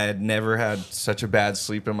 And I had never had such a bad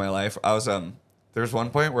sleep in my life. I was there was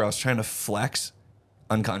one point where I was trying to flex,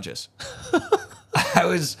 unconscious.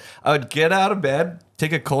 I would get out of bed,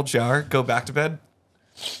 take a cold shower, go back to bed,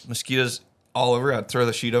 mosquitoes all over. I'd throw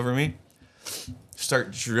the sheet over me.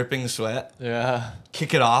 Start dripping sweat. Yeah.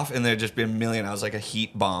 Kick it off, and there'd just be a million. I was like a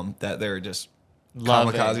heat bomb that they were just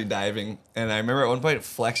kamikaze diving. And I remember at one point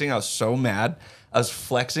flexing. I was so mad. I was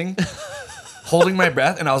flexing, holding my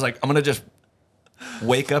breath, and I was like, I'm gonna just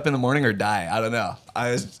wake up in the morning or die. I don't know.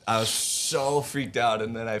 I was so freaked out,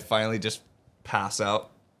 and then I finally just pass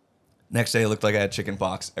out. Next day, it looked like I had chicken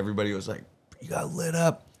pox. Everybody was like, "You got lit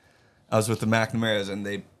up." I was with the McNamara's, and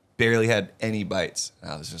they barely had any bites.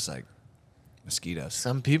 I was just like, mosquitoes.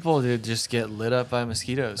 Some people did just get lit up by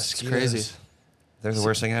mosquitoes. It's crazy. They're the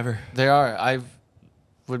worst thing ever. They are. I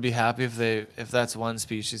would be happy if that's one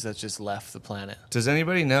species that's just left the planet. Does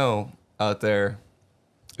anybody know out there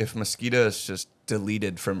if mosquitoes just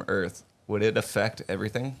deleted from Earth, would it affect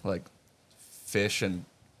everything like fish and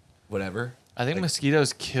whatever? I think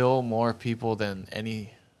mosquitoes kill more people than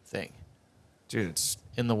anything. Dude, it's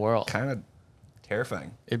in the world. Kind of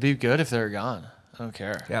terrifying. It'd be good if they're gone. I don't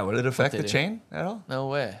care. Yeah, would it affect the chain at all? No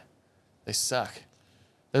way. They suck.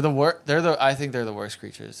 I think they're the worst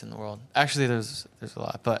creatures in the world. Actually, there's a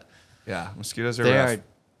lot, but yeah, mosquitoes are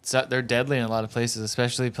rough. They're deadly in a lot of places,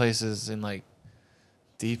 especially places in like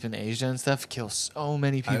deep in Asia and stuff. Kill so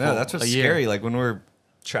many people. I know, that's what's scary. Like when we're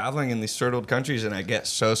traveling in these third world countries and I get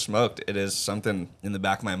so smoked, it is something in the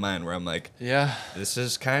back of my mind where I'm like, yeah, this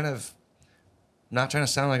is kind of, not trying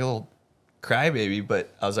to sound like a little crybaby,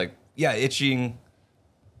 but I was like, yeah, itching,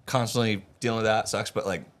 constantly dealing with that sucks, but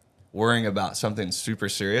like worrying about something super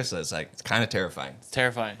serious, that's like, it's kind of terrifying. It's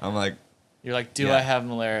terrifying. I'm like, you're like, I have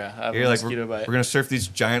malaria? I have a mosquito bite. We're gonna surf these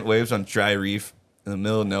giant waves on dry reef in the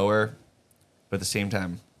middle of nowhere, but at the same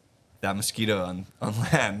time, that mosquito on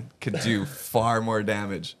land could do far more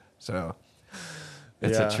damage. So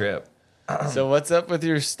it's a trip. So what's up with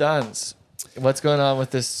your stunts? What's going on with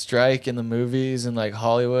this strike in the movies and like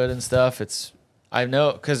Hollywood and stuff? I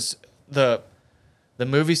know because the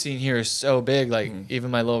movie scene here is so big. Like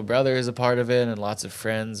even my little brother is a part of it, and lots of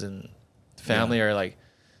friends and family are like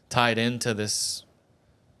tied into this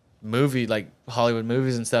movie, like Hollywood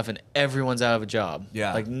movies and stuff, and everyone's out of a job.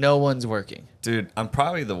 Yeah. Like no one's working. Dude, I'm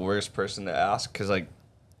probably the worst person to ask because, like,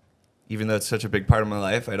 even though it's such a big part of my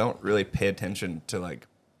life, I don't really pay attention to, like,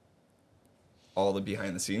 all the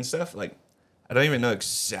behind the scenes stuff. Like, I don't even know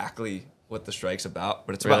exactly what the strike's about,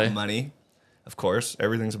 but it's about money. Of course,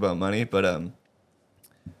 everything's about money, but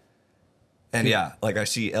and yeah, like I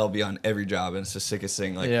see LB on every job, and it's the sickest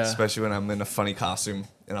thing. Like, especially when I'm in a funny costume,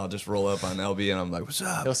 and I'll just roll up on LB, and I'm like, "What's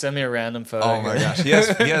up?" He'll send me a random photo. Oh my gosh, he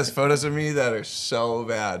has photos of me that are so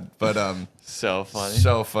bad, but so funny,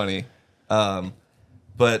 so funny.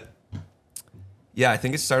 But yeah, I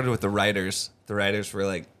think it started with the writers. The writers were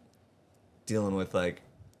like dealing with like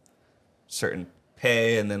certain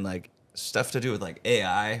pay, and then like stuff to do with like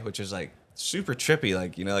AI, which is like super trippy.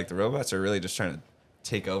 Like, you know, like the robots are really just trying to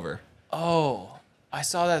take over. Oh, I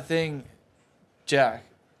saw that thing, Jack.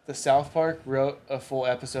 The South Park wrote a full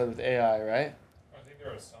episode with AI, right? I think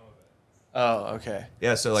there was some of it. Oh, okay.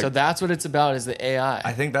 Yeah, so like, so that's what it's about, is the AI.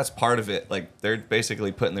 I think that's part of it. Like, they're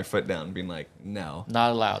basically putting their foot down, being like, no,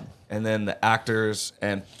 not allowed. And then the actors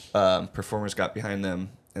and performers got behind them,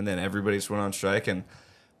 and then everybody just went on strike.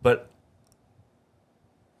 But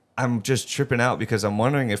I'm just tripping out because I'm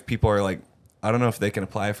wondering if people are like, I don't know if they can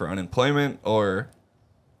apply for unemployment or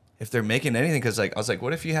if they're making anything. Because like I was like,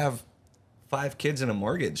 what if you have 5 kids and a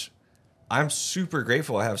mortgage? I'm super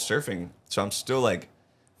grateful I have surfing, so I'm still like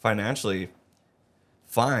financially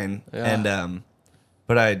fine. Yeah. And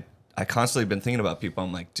but I constantly been thinking about people.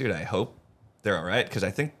 I'm like, dude, I hope they're all right, because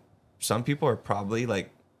I think some people are probably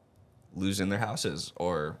like losing their houses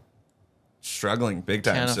or struggling big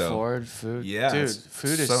time. Can't afford food. Yeah, dude,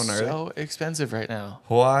 food is so so expensive right now.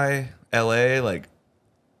 Hawaii, LA, like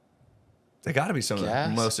they got to be some of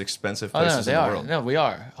the most expensive places in the world. No, we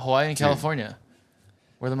are. Hawaii and California.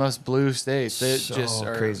 We're the most blue states. They So just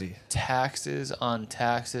are crazy. Taxes on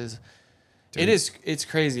taxes. Dude. It's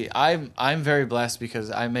crazy. I'm very blessed because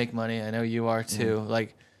I make money. I know you are too.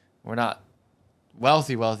 Like, we're not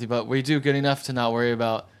wealthy, but we do good enough to not worry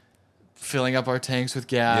about filling up our tanks with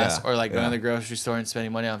gas or like going to the grocery store and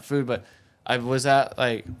spending money on food. But I was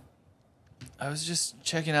just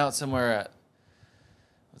checking out somewhere at,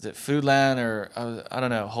 was it Foodland or I don't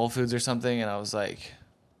know, Whole Foods or something, and I was like,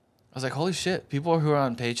 holy shit, people who are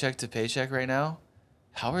on paycheck to paycheck right now,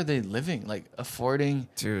 how are they living? Like, affording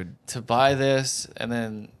to buy this and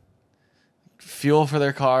then fuel for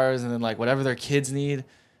their cars and then like whatever their kids need.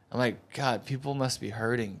 I'm like, God, people must be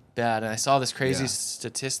hurting bad. And I saw this crazy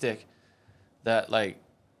statistic that like,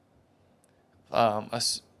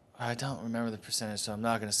 I don't remember the percentage, so I'm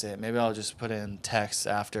not going to say it. Maybe I'll just put it in text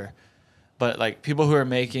after. But like, people who are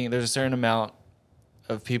making, there's a certain amount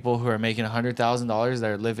of people who are making $100,000 that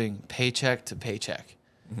are living paycheck to paycheck,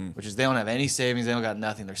 which is they don't have any savings. They don't got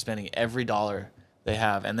nothing. They're spending every dollar they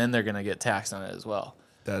have, and then they're going to get taxed on it as well.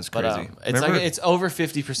 That's crazy. It's like, it's over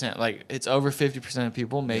 50%. Like, it's over 50% of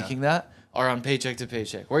people making that are on paycheck to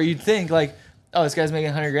paycheck, where you'd think like, oh, this guy's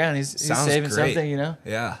making $100,000. He's saving something, you know?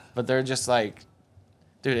 Yeah. But they're just like,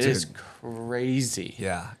 dude, it is crazy.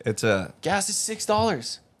 Yeah. Gas is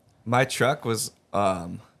 $6. My truck was, I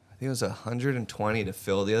think it was $120 to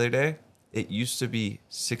fill the other day. It used to be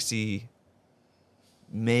 $60,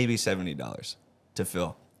 maybe $70 to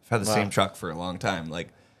fill. I've had the same truck for a long time. Like,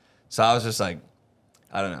 so I was just like,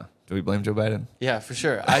 I don't know. Do we blame Joe Biden? Yeah, for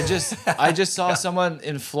sure. I just saw someone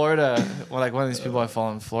in Florida, like one of these people I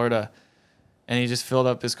follow in Florida, and he just filled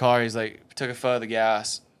up his car. He's like, took a photo of the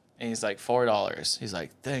gas, and he's like, $4. He's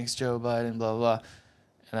like, thanks, Joe Biden, blah, blah, blah.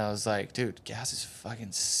 And I was like, dude, gas is fucking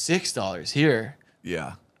 $6 here.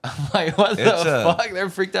 Yeah. I'm like, what the fuck? They're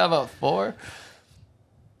freaked out about $4?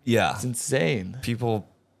 Yeah. It's insane. People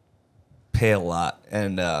pay a lot.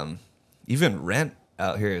 And even rent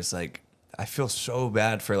out here is like, I feel so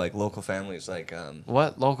bad for like local families. Like,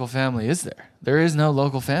 what local family is there? There is no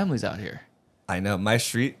local families out here. I know. My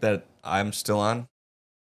street that I'm still on,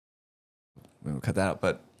 we'll cut that out,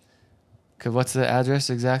 but What's the address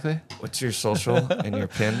exactly? what's your social and your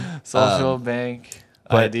PIN? Social, bank,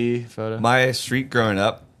 ID, photo. My street growing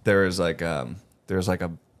up, there was like a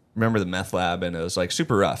remember the meth lab, and it was like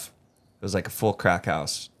super rough. It was like a full crack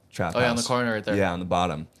house, trap house. On the corner right there. Yeah, on the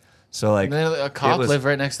bottom. So like, and then a cop lived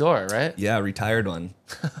right next door, right? Yeah, retired one.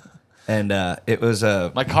 And it was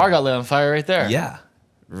my car got lit on fire right there. Yeah.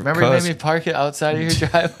 Remember you made me park it outside of your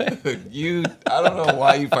driveway? I don't know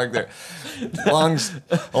why you parked there. A long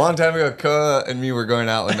time ago, Koa and me were going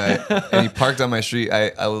out one night, and he parked on my street.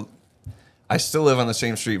 I I still live on the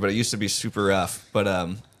same street, but it used to be super rough.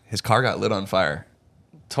 But his car got lit on fire.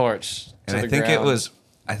 Torch. And I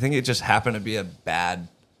think it just happened to be a bad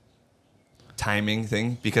timing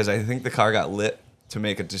thing because I think the car got lit to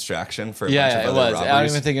make a distraction for a bunch of other robberies. I don't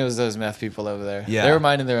even think it was those meth people over there. Yeah. They were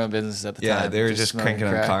minding their own business at the time. Yeah, they were just cranking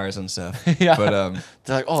on cars and stuff. Yeah. But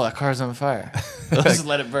they're like, oh, that car's on fire. Let's just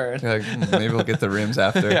let it burn. like, maybe we'll get the rims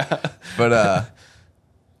after. Yeah. But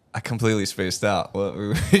I completely spaced out. What we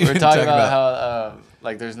were talking about how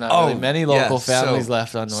like there's not really many local families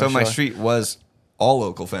left on North Shore. So my street was all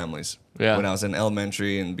local families. Yeah. When I was in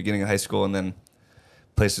elementary and beginning of high school, and then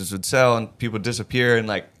places would sell and people would disappear, and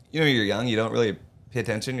like, you know, you're young, you don't really pay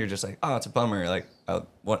attention. You're just like, oh, it's a bummer. Like,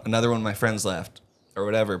 another one of my friends left or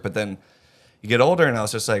whatever. But then you get older, and I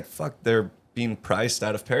was just like, fuck, they're being priced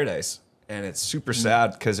out of paradise, and it's super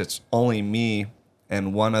sad because it's only me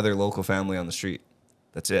and one other local family on the street.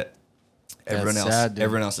 That's it. Everyone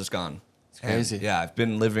else is gone. It's crazy. And, yeah, I've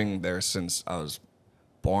been living there since I was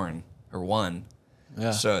born or one.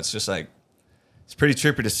 Yeah. So it's just like, it's pretty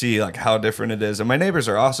trippy to see like how different it is. And my neighbors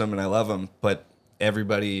are awesome and I love them, but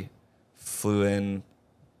everybody flew in,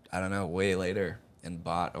 I don't know, way later and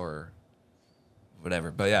bought or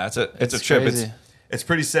whatever. But yeah, it's a trip. Crazy. It's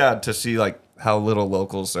pretty sad to see like how little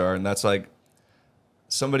locals there are. And that's like,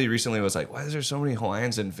 somebody recently was like, why is there so many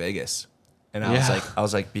Hawaiians in Vegas? And I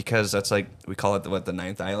was like, because that's like, we call it the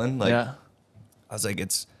ninth island. Like, I was like,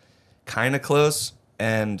 it's kind of close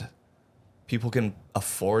and people can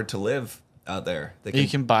afford to live out there. You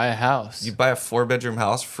can buy a house. You buy a 4-bedroom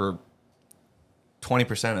house for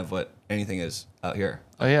 20% of what anything is out here.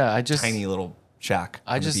 Oh yeah, tiny little shack.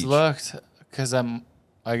 I just looked because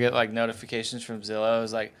I get like notifications from Zillow. It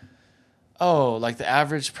was like, oh, like the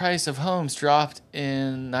average price of homes dropped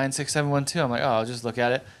in 96712. I'm like, oh, I'll just look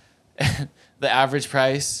at it. And the average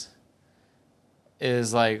price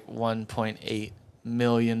is like $1.8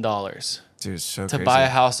 million. Dude, it's so to crazy. buy a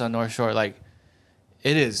house on North Shore. Like,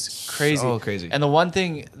 it is crazy. So crazy. And the one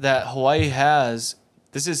thing that Hawaii has,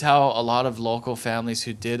 this is how a lot of local families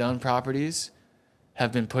who did own properties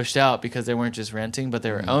have been pushed out because they weren't just renting, but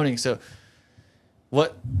they were owning. So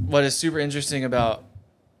what is super interesting about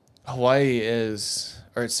Hawaii is,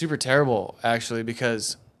 or it's super terrible actually,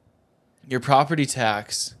 because your property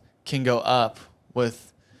tax can go up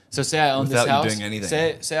with, so say I own this house. Without you doing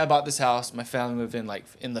anything. Say I bought this house, my family moved in like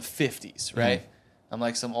in the 50s, right? I'm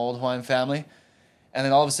like some old Hawaiian family. And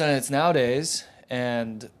then all of a sudden it's nowadays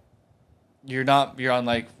and you're on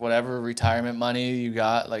like whatever retirement money you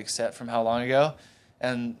got like set from how long ago.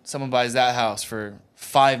 And someone buys that house for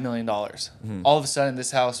 $5 million. All of a sudden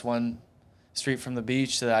this house one street from the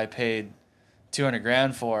beach that I paid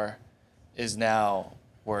 $200,000 for is now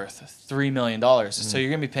worth $3 million. So you're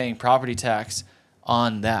going to be paying property tax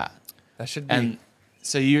on that. That should be. And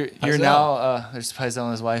so you're now, there's Pyzel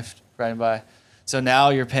and his wife riding by. So now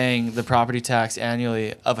you're paying the property tax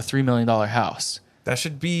annually of a $3 million house. That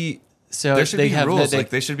should be. So there should be rules. Like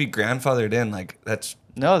they should be grandfathered in. Like it's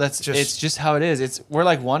just how it is. We're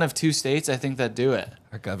like one of 2 states I think that do it.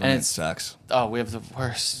 Our government sucks. Oh, we have the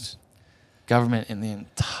worst government in the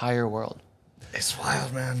entire world. It's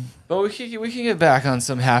wild, man. But we can get back on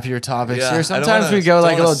some happier topics here. I Sometimes we go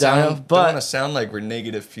like a little downhill. But don't want to sound like we're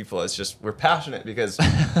negative people. It's just we're passionate because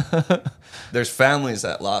there's families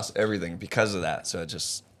that lost everything because of that. So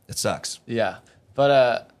it sucks. Yeah.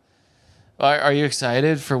 But are you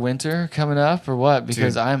excited for winter coming up or what?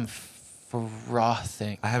 Because Dude, I'm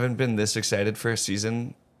frothing. I haven't been this excited for a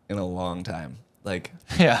season in a long time. Like,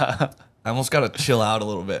 yeah. I almost got to chill out a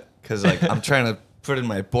little bit because like I'm trying to put in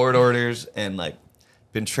my board orders and like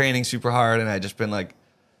been training super hard, and I just been like,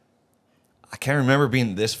 I can't remember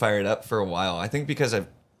being this fired up for a while. I think because I've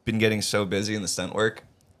been getting so busy in the stunt work,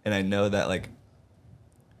 and I know that like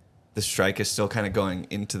the strike is still kind of going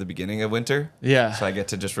into the beginning of winter. Yeah. So I get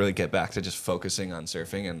to just really get back to just focusing on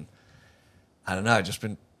surfing, and I don't know, I've just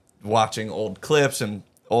been watching old clips and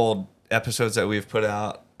old episodes that we've put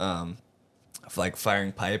out of like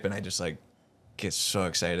firing pipe, and I just like get so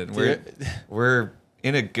excited. We're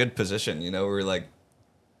in a good position, you know. We're like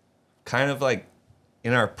kind of like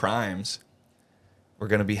in our primes. We're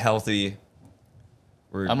gonna be healthy.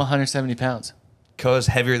 I'm 170 pounds. Koa's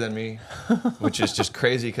heavier than me, which is just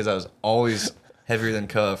crazy because I was always heavier than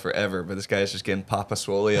Koa forever. But this guy's just getting Papa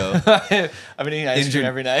Swolio. I've been eating ice cream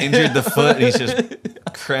every night. Injured the foot, and he's just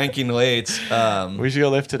cranking weights. We should go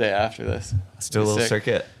lift today after this. Let's do a little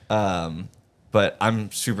circuit. But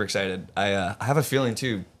I'm super excited. I have a feeling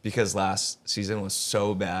too because last season was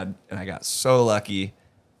so bad and I got so lucky.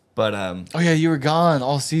 But oh yeah, you were gone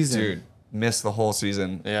all season, dude. Missed the whole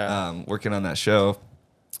season. Yeah. Working on that show.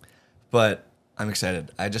 But I'm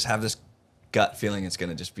excited. I just have this gut feeling it's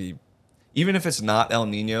gonna just be, even if it's not El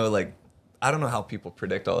Nino, like I don't know how people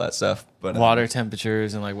predict all that stuff, but water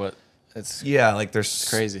temperatures and like what it's like there's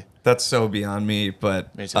crazy. That's so beyond me,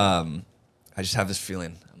 but Me too. I just have this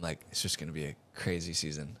feeling. I'm like, it's just gonna be a crazy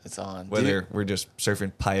season. It's on. Whether we're just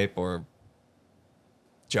surfing pipe or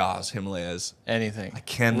Jaws, Himalayas, anything. I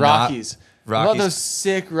cannot. Rockies. What about those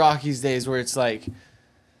sick Rockies days where it's like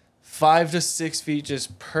 5 to 6 feet,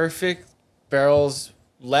 just perfect barrels,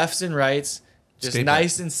 lefts and rights, just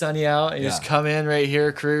nice and sunny out, and you just come in right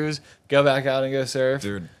here, cruise, go back out and go surf.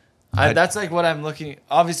 Dude, that's like what I'm looking.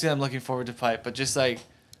 Obviously, I'm looking forward to pipe, but just like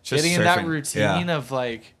getting in that surfing. routine of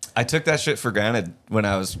like. I took that shit for granted when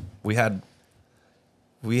we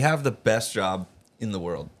have the best job in the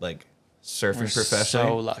world, like surfing professionally.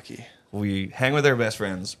 So lucky. We hang with our best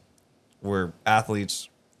friends. We're athletes.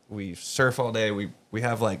 We surf all day. We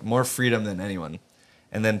have like more freedom than anyone.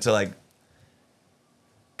 And then to like,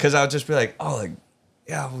 cause I would just be like, oh, like,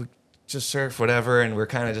 yeah, we just surf, whatever. And we're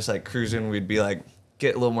kind of just like cruising. We'd be like,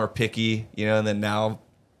 get a little more picky, you know? And then now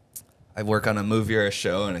I work on a movie or a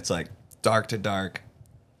show and it's like dark to dark,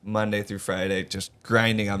 Monday through Friday, just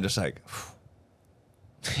grinding. I'm just like,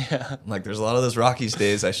 yeah. I'm like, there's a lot of those Rockies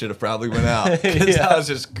days I should have probably went out because I was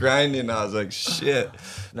just grinding. I was like, shit.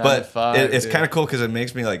 But it's kind of cool because it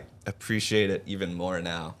makes me like appreciate it even more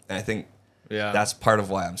now. And I think that's part of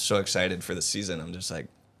why I'm so excited for the season. I'm just like,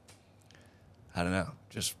 I don't know,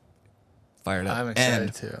 just fired up. I'm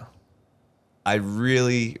excited too. I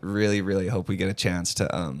really, really, really hope we get a chance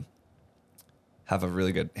to have a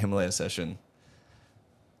really good Himalaya session.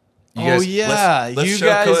 Let's you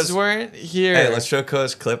guys weren't here. Hey, let's show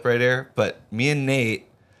Koa's clip right here. But me and Nate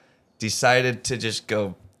decided to just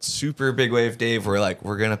go super big wave Dave. We're like,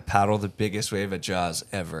 we're going to paddle the biggest wave at Jaws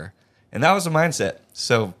ever. And that was the mindset.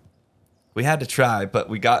 So we had to try, but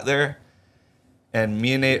we got there. And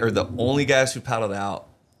me and Nate are the only guys who paddled out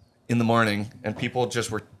in the morning. And people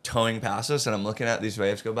just were towing past us. And I'm looking at these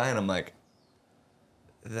waves go by. And I'm like,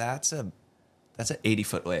 that's an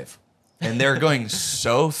 80-foot wave. And they're going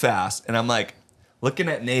so fast. And I'm like, looking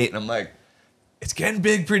at Nate, and I'm like, it's getting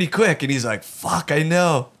big pretty quick. And he's like, fuck, I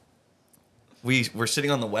know. We're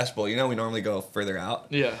sitting on the West Bowl. You know, we normally go further out.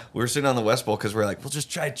 Yeah. We were sitting on the West Bowl because we're like, we'll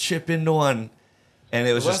just try chip into one. And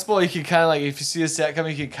it was West Bowl, you can kind of like, if you see a set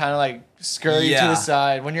coming, you can kind of like scurry to the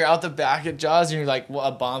side. When you're out the back at Jaws and you're like, well,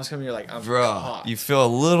 a bomb's coming, you're like, I'm caught. You feel a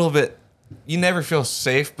little bit. You never feel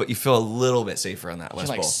safe, but you feel a little bit safer on that West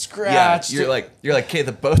Bowl. Like scratched. Yeah, you're like, okay,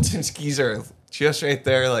 the boats and skis are just right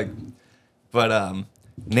there. Like, but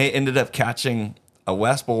Nate ended up catching a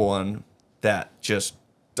West Bowl one that just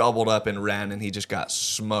doubled up and ran, and he just got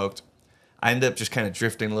smoked. I ended up just kind of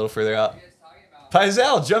drifting a little further out.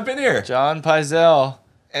 Pyzel, jump in here. John Pyzel.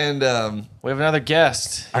 And we have another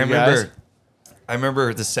guest. I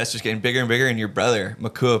remember the set's just getting bigger and bigger, and your brother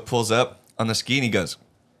Makua pulls up on the ski and he goes,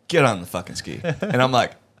 get on the fucking ski. And I'm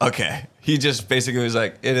like, okay. He just basically was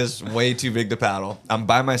like, it is way too big to paddle. I'm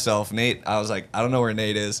by myself. Nate, I was like, I don't know where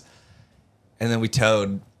Nate is. And then we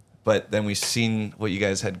towed, but then we seen what you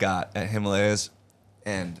guys had got at Himalayas,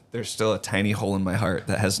 and there's still a tiny hole in my heart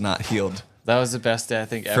that has not healed. That was the best day I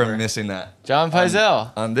think ever. From missing that. John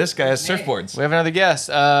Pyzel. On this guy's surfboards. We have another guest.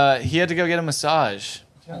 He had to go get a massage.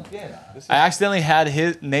 I accidentally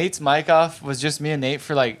had Nate's mic off. Was just me and Nate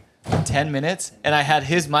for like 10 minutes, and I had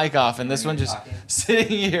his mic off, and this one just sitting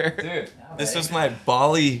here. Dude, this was my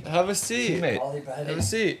Bali. Have a seat. Have a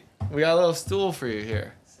seat. We got a little stool for you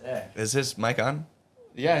here. Sick. Is his mic on?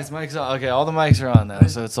 Yeah, his mic's on. Okay, all the mics are on now,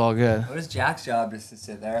 so it's all good. What is Jack's job? Just to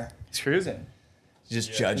sit there? He's cruising. He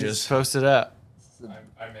just judges. Just post it up.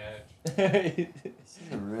 I manage. This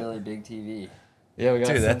is a really big TV. Yeah, we got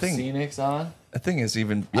Dude, some that thing- scenics on. That thing is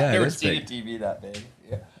even. I've Yeah, it never is seen big. a TV that big.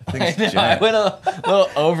 Yeah. I think it's I giant. went a little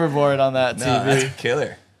overboard on that No, TV. that's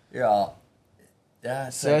killer. You're all. Yeah.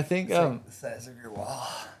 It's So I think, it's like the size of your wall.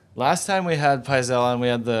 Last time we had Pyzel on, we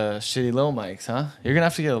had the shitty little mics, huh? You're gonna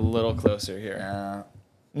have to get a little closer here. No.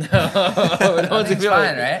 No, Everything's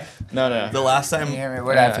fine, right? No. The last time, Can you hear me?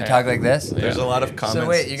 What, I have to talk like this? there's a lot of comments. So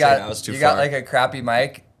wait, you saying I was got too you got far. like a crappy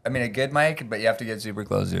mic. I mean, a good mic, but you have to get super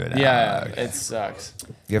close to it. Yeah, okay. it sucks.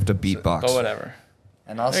 You have to beatbox. But whatever.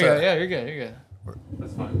 And There also, you go. Yeah, you're good. You're good.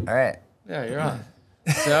 That's fine. all right. Yeah, you're on.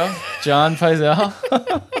 So, John Pyzel,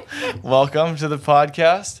 welcome to the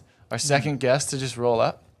podcast. Our second guest to just roll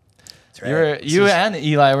up. That's right. You and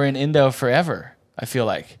Eli were in Indo forever, I feel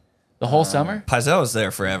like. The whole summer? Pyzel was there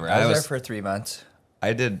forever. I was there for 3 months.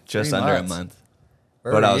 I did just 3 under months. a month.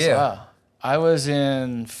 Where But were I was- you? Wow. I was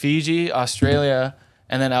in Fiji, Australia,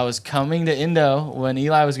 and then I was coming to Indo when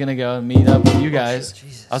Eli was going to go and meet up with you guys.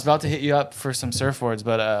 Jesus. I was about to hit you up for some surfboards,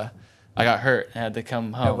 but I got hurt and had to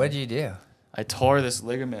come home. What did you do? I tore this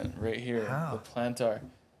ligament right here, How? the plantar.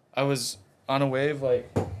 I was on a wave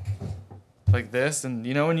like this, and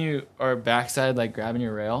you know when you are backside like grabbing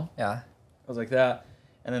your rail? Yeah. I was like that,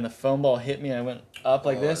 and then the foam ball hit me, and I went up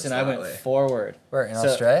like this, and I went way. forward. Where, in So-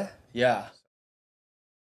 Australia? Yeah.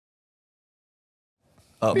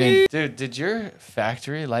 Oh, Dude, did your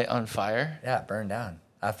factory light on fire? Yeah, it burned down.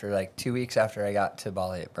 After like 2 weeks after I got to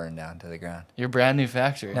Bali, it burned down to the ground. Your brand new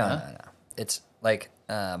factory, No, huh? no. It's like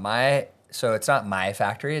so it's not my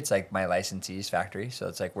factory. It's like my licensee's factory. So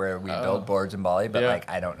it's like where we build boards in Bali, but Yeah. like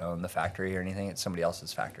I don't own the factory or anything. It's somebody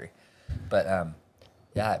else's factory. But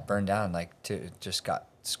yeah, it burned down. It just got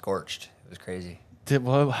scorched. It was crazy.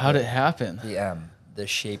 How did it happen? The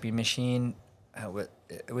shaping machine, it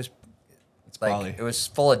was like Bali. it was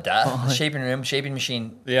full of dust. The shaping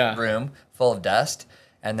machine Yeah. room full of dust.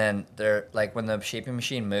 And then like when the shaping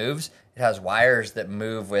machine moves, it has wires that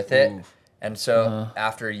move with it. Ooh. And so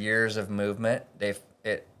after years of movement,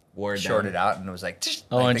 it Wore shorted down. out and was like,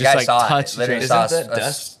 Oh, like and the just, guy like, saw touched it. Literally each saw Isn't that us-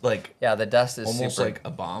 dust like Yeah, the dust is almost super, like a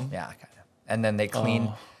bomb? yeah, kind of. And then they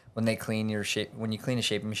clean when you clean a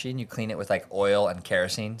shaping machine, you clean it with like oil and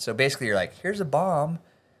kerosene. So basically, you're like, here's a bomb,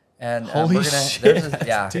 and Holy we're gonna shit.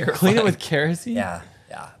 yeah, Clean it with kerosene? yeah.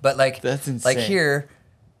 But like That's like insane.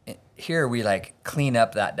 here we like clean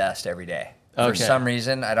up that dust every day. For Okay. some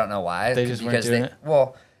reason, I don't know why. They just weren't doing it?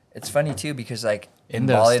 Well, it's funny too because like in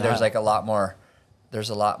Indo Bali, style. there's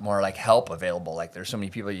a lot more like help available. Like there's so many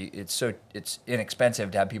people. It's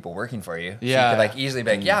inexpensive to have people working for you. So Yeah. you could like easily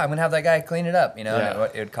be like, yeah, I'm gonna have that guy clean it up. You know, Yeah.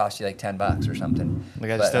 and it would cost you like $10 or something. The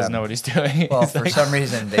guy just doesn't know what he's doing. Well, He's for like, some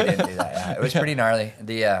reason they didn't do that. Yeah, it was pretty gnarly.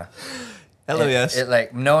 Hello, yes. It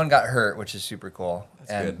like no one got hurt, which is super cool,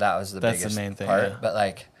 and good. that was the That's the biggest main thing, part. yeah. But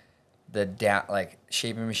like like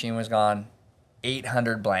shaping machine was gone.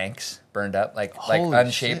 800 blanks burned up, like Holy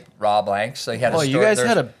unshaped shit. raw blanks. So you had to Oh, store. you guys there's-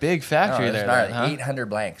 had a big factory no, it was there, gnarly, then, huh? 800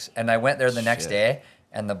 blanks, and I went there the next Shit. day,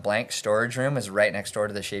 and the blank storage room was right next door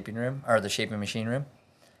to the shaping room or the shaping machine room,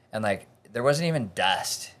 and like there wasn't even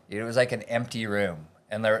dust. It was like an empty room,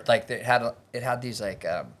 and it had these like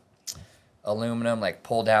aluminum like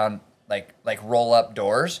pull down like roll up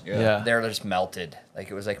doors. Yeah. They're just melted. Like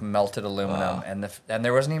it was like melted aluminum, Wow. and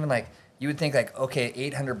there wasn't even like. You would think like, okay,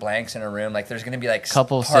 800 blanks in a room, like there's gonna be like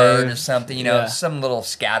Couple part or saved. something, you know, Yeah. some little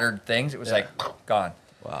scattered things. It was like gone.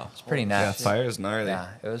 Wow. It's pretty Yeah, nuts. fire is gnarly. Yeah,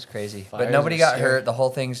 it was crazy. Fires But nobody are got scary. hurt. The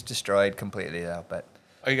whole thing's destroyed completely though. But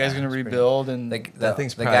Are you guys going to it's pretty- rebuild? And That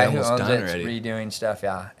thing's the probably guy who almost owns done it's already. redoing stuff.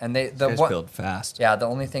 Yeah, and the Guys one, build fast. yeah, the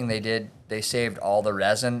only thing they did, they saved all the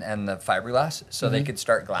resin and the fiberglass, so Mm-hmm. they could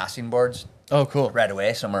start glassing boards oh, cool. right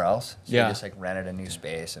away somewhere else. So Yeah. they just like rented a new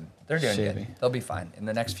space, and they're doing Shady. good. They'll be fine in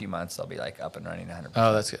the next few months. They'll be like up and running 100%.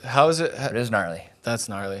 Oh, that's good. How is it? It is gnarly. That's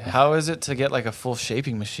gnarly. How is it to get like a full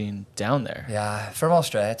shaping machine down there? Yeah, from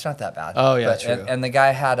Australia, it's not that bad. Oh, yeah, But- true. And the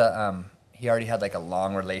guy had he already had like a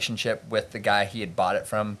long relationship with the guy he had bought it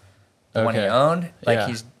from, the one he Okay. owned. Like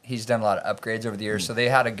Yeah. he's done a lot of upgrades over the years, so they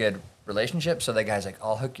had a good relationship. So the guy's like,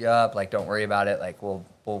 I'll hook you up. Like, don't worry about it. Like, we'll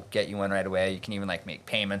get you one right away. You can even like make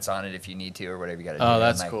payments on it if you need to or whatever you got to do. Oh, And,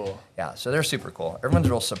 that's like, cool. Yeah, so they're super cool. Everyone's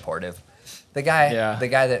real supportive. The guy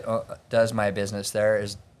that does my business there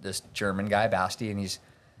is this German guy, Basti, and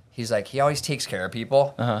he's like he always takes care of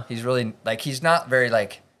people. Uh-huh. He's really like he's not very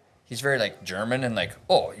like he's very like German and like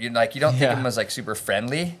you don't think Yeah. of him as like super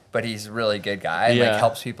friendly, but he's a really good guy and Yeah. like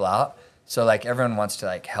helps people out. So like everyone wants to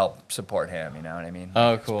like help support him. You know what I mean?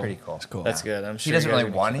 Oh, It's cool. pretty cool. It's cool. That's good. I'm sure He doesn't you guys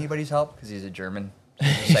really are want gonna- anybody's help because he's a German.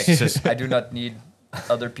 He's just like I do not need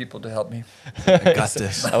other people to help me. I got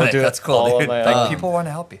this. I would Like, do it that's cool, all on dude. my Like own. people want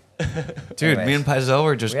to help you. Dude, Anyways. me and Pyzel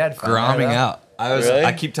were just We had fun gromming there, though. out. Really?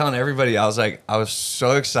 I keep telling everybody, I was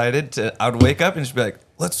so excited I would wake up and just be like,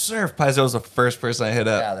 let's surf. Pyzel was the first person I hit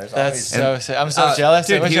up. Yeah, there's That's always so sick. I'm so jealous.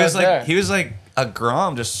 I Dude, wish he I was there. like he was like a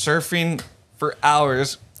grom, just surfing for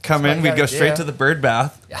hours. Come what in, you we'd gotta go straight do. to the bird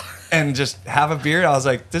bath Yeah. and just have a beer. I was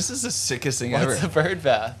like, this is the sickest thing ever. What's the bird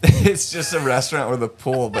bath? It's just a restaurant with a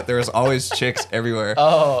pool, but there was always chicks everywhere.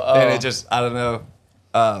 Oh. And it just, I don't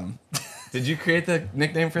know. Did you create the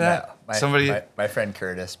nickname for that? My friend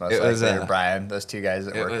Curtis, most It likely, was, or Brian, those two guys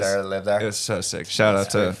that it work was- there, that live there. It was so sick. Shout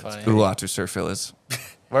out That's to pretty funny. Uluwatu Surf Villas.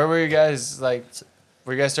 Where were you guys? Like,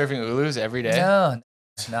 were you guys surfing Ulus every day? No,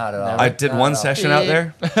 Not at all. I did one session out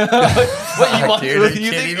there. What Dude, are you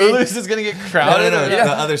you kidding think me? Ulus is gonna get No, crowded? the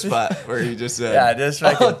other spot where you just said. Yeah, just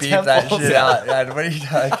fucking beep that temples. shit out. God, what are you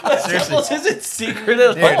talking? Seriously. This isn't secret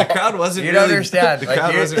at Dude, all. The crowd wasn't You really. don't understand. The Like,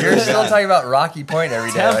 crowd wasn't you're really still bad. talking about Rocky Point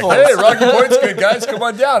every day. Like, Temples. hey, Rocky Point's good, guys. Come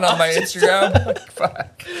on down on my Instagram. Like,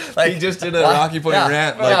 fuck. Like, He just did a why- Rocky Point yeah,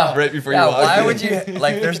 rant yeah. right before Yeah, you walked why in. would you,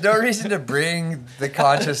 like, there's no reason to bring the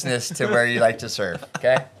consciousness to where you like to surf,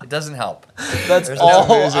 okay? It doesn't help. That's There's all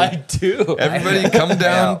no reason. I do. Everybody come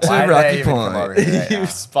down Yeah, why to did I Rocky even come over Point. here right You now?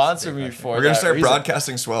 sponsor me for We're gonna that start reason.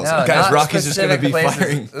 broadcasting swells. No, Guys, not Rocky's just gonna be specific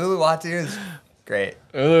firing. places. Uluwatu is great.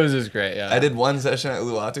 Ulus is great, yeah. I did one session at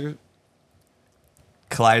Uluwatu.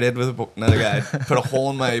 Collided with another guy. Put a hole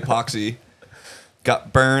in my epoxy.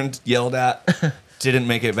 Got burned. Yelled at. Didn't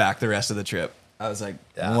make it back the rest of the trip. I was like,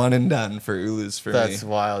 Yeah. one and done for Ulus for That's me.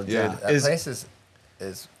 wild, dude. Yeah. That Is, place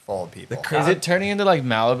is full of people. is it turning into like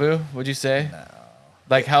Malibu, would you say? No.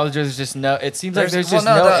 Like how there's just no, it seems like there's well, just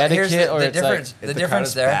no here's etiquette or the it's difference. like, The the difference crowd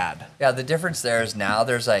is there. bad. Yeah, the difference there is now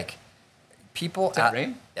there's like people Does it at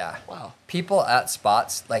rain? yeah Wow. people at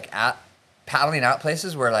spots like at paddling out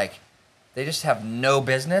places where like they just have no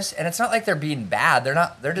business, and it's not like they're being bad. They're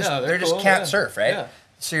not. They're just No, they're they're just cool, can't yeah. surf, right? Yeah.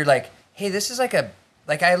 So you're like, hey, this is like a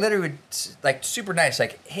like I literally would like super nice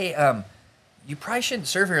like, hey, you probably shouldn't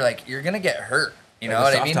surf here. Like you're gonna get hurt. You know Like a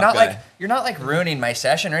what I soft mean? top Not guy. like you're not like ruining my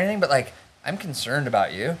session or anything, but like I'm concerned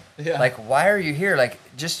about you. Yeah. Like why are you here? Like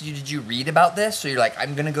just did you read about this? So you're like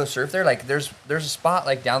I'm gonna go surf there. Like there's a spot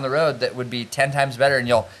like down the road that would be 10 times better, and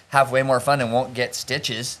you'll have way more fun and won't get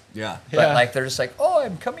stitches. Yeah. But Yeah. like they're just like, oh,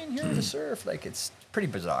 I'm coming here to surf. Like it's pretty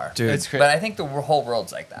bizarre. Dude. It's But I think the whole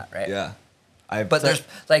world's like that, right? Yeah. But there's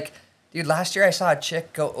like, dude, last year I saw a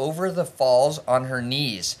chick go over the falls on her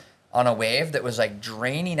knees on a wave that was like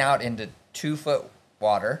draining out into 2-foot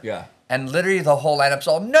water. Yeah. And literally the whole lineup's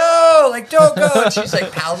all, no, like don't go. And she's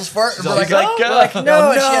like paddles for it. And we're like, like, "Oh, we're go." like, no.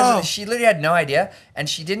 No, And she literally had no idea. And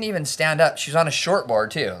she didn't even stand up. She was on a short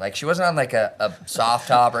board too. Like she wasn't on like a soft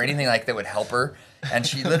top or anything like that would help her. And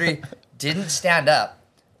she literally didn't stand up,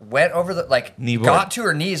 went over the, like, Knee board. got to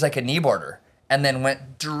her knees like a knee boarder, and then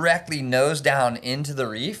went directly nose down into the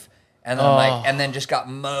reef. And then and then just got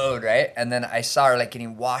mowed, right? And then I saw her like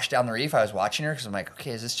getting washed down the reef. I was watching her because I'm like, okay,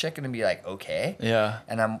 is this chick gonna be like okay? yeah.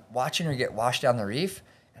 And I'm watching her get washed down the reef,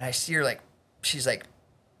 and I see her like she's like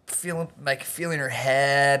feeling her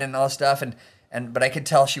head and all this stuff, and but I could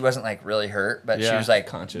tell she wasn't like really hurt, but she Yeah. was like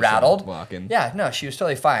Conscious rattled. and walking. Yeah, no, she was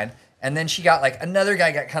totally fine. And then she got like another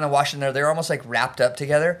guy got kind of washed in there. They were almost like wrapped up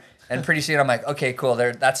together. And pretty soon I'm like, okay, cool.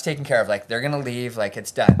 That's taken care of. Like they're gonna leave. Like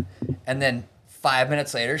it's done. And then 5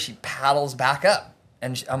 minutes later, she paddles back up,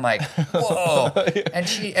 and I'm like, whoa. And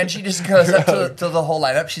she just goes up to the whole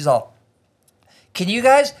lineup. She's all, can you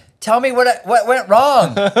guys tell me what went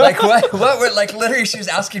wrong? Like what were like literally she was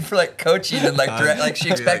asking for like coaching and like direct, like she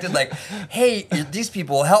expected like, hey, these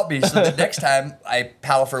people will help me so that next time I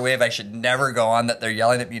paddle for a wave I should never go on that they're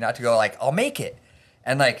yelling at me not to go. Like I'll make it.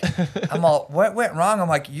 And like I'm all, what went wrong? I'm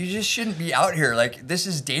like, you just shouldn't be out here. Like this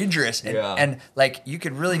is dangerous, and like you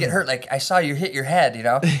could really get hurt. Like I saw you hit your head, you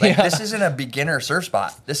know. Like this isn't a beginner surf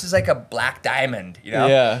spot. This is like a black diamond, you know.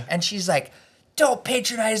 Yeah. And she's like, don't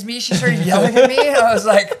patronize me. She started yelling at me, and I was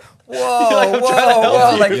like, whoa,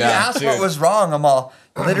 whoa. Like you asked what was wrong. I'm all,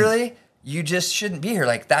 literally, you just shouldn't be here.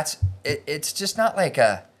 Like that's it. It's just not like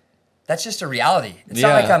a. That's just a reality. It's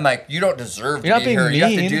not like I'm like, you don't deserve You're to not be being here. You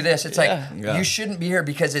have to mean. do this. It's Yeah. like you shouldn't be here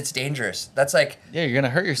because it's dangerous. That's like Yeah, you're gonna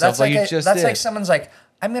hurt yourself that's like like you just that's did. like someone's like,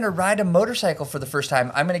 I'm gonna ride a motorcycle for the first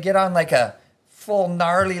time. I'm gonna get on like a full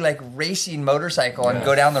gnarly like racing motorcycle and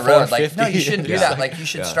go down the road. Like no, you shouldn't do that. Like you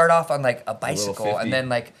should start off on like a bicycle 50. and then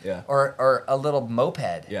like or a little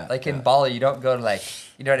moped. Yeah. Like in Bali, you don't go to like,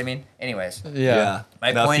 you know what I mean? Anyways, yeah.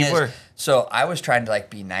 my No, point people is, are- so I was trying to like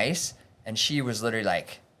be nice, and she was literally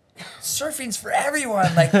like, surfing's for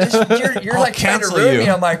everyone. Like this, you're I'll like trying to cancel ruin you. me.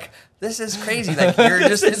 I'm like, this is crazy. Like you're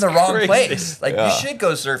just in the wrong crazy. place. Like you should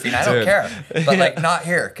go surfing. I don't Dude. care, but like not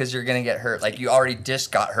here because you're gonna get hurt. Like you already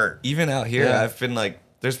just got hurt. Even out here, Yeah. I've been like,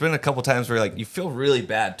 there's been a couple times where like you feel really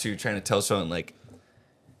bad too, trying to tell someone like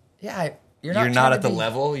Yeah, you're trying not to at the be-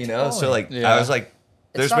 level, you know. So Totally. like, Yeah. I was like,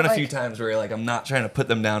 there's not been a like- few times where like I'm not trying to put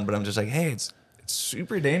them down, but I'm just like, hey, it's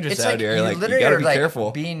super dangerous It's out like here. you Like you literally gotta are be like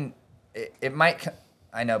careful. being. It might.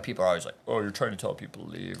 I know people are always like, "Oh, you're trying to tell people to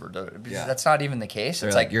leave," or Yeah. that's not even the case. They're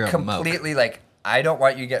It's like, like "You're a moke." completely like, I don't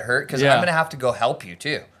want you to get hurt because Yeah. I'm gonna have to go help you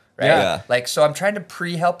too, right? Yeah. Like, so I'm trying to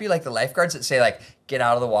pre-help you, like the lifeguards that say like, get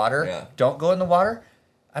out of the water, Yeah. don't go in the water.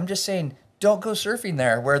 I'm just saying, don't go surfing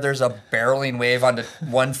there where there's a barreling wave onto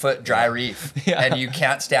 1 foot dry reef and you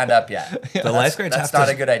can't stand up yet. The lifeguards that's not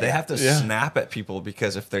a good idea. They have to snap at people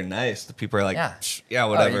because if they're nice, the people are like, yeah,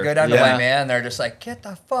 whatever. Oh, you go down to Waimea and they're just like, get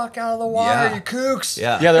the fuck out of the water, you kooks.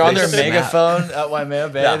 Yeah, they're on their megaphone at Waimea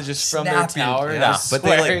Bay just from their tower. But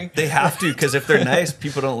they have to, because if they're nice,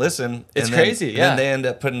 people don't listen. It's crazy, Then they end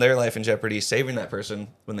up putting their life in jeopardy, saving that person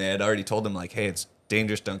when they had already told them, like, hey, it's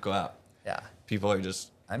dangerous, don't go out. Yeah. People are just...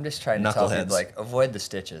 I'm just trying to tell people, like, avoid the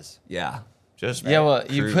stitches. Yeah. Just well,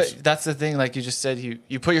 cruise. that's the thing, like you just said,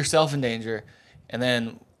 you put yourself in danger, and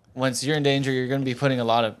then once you're in danger, you're going to be putting a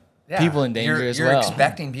lot of people in danger as well. You're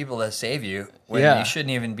expecting people to save you when you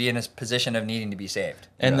shouldn't even be in a position of needing to be saved.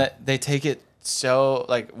 And that they take it so,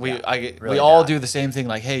 like, we really all bad. do the same thing,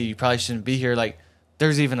 like, hey, you probably shouldn't be here, like,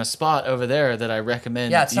 there's even a spot over there that I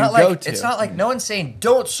recommend it's you not go like to. It's not like no one's saying,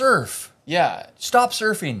 don't surf. Yeah. Stop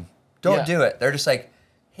surfing. Don't do it. They're just like,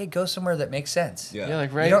 hey, go somewhere that makes sense. Yeah,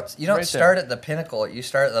 like right. You don't right start there. at the pinnacle. You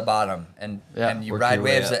start at the bottom, and you Work ride your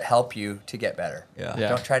way waves up. that help you to get better. Yeah.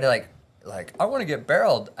 Don't try to like I want to get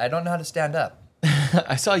barreled. I don't know how to stand up.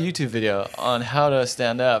 I saw a YouTube video on how to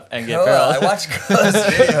stand up and get Koa, barreled. I watch Koa's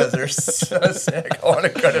videos. They're so sick. I want to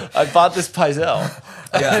go to. I bought this Pyzel.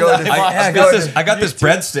 I got this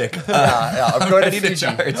breadstick. I'm going to ready to Fiji.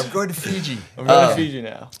 charge. I'm going to Fiji. I'm going to Fiji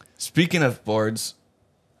now. Speaking of boards,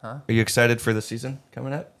 are you excited for the season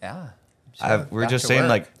coming up? Yeah. We're just saying,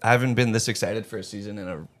 like, I haven't been this excited for a season in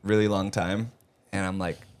a really long time. And I'm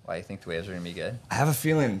like, why do you think the waves are going to be good? I have a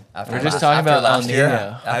feeling After We're just talking about last El year.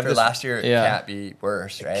 Nino. After last year, it can't be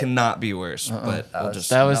worse, right? it cannot be worse. But That was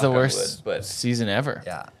the knock on worst wood, but season ever.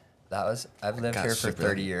 Yeah. I've lived Got here for super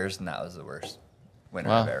 30 years, and that was the worst winter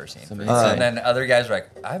Wow. I've ever seen. That's amazing. And then other guys were like,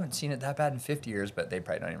 I haven't seen it that bad in 50 years, but they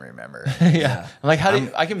probably don't even remember. yeah. I'm like, how do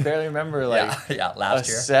you, I can barely remember like last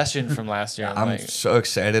a year. session from last year. I'm like, so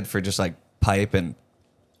excited for just like pipe and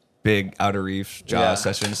big outer reef jaw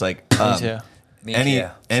sessions. Like, me too. Me any too.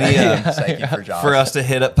 any Psyche for Josh. for us to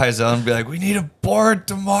hit up Pyzel and be like, we need a board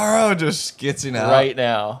tomorrow, just skitzing out Right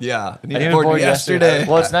now. Yeah, I I need a didn't board board yesterday.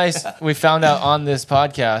 Well, it's nice. We found out on this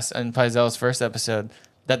podcast and Pyzel's first episode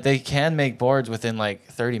that they can make boards within like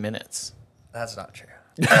 30 minutes. That's not true.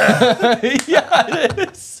 Yeah, it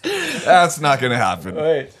is. That's not gonna happen.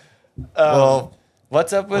 Wait. Well,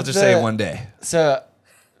 What's up with we'll just say one day. So,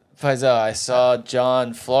 Pyzel, I saw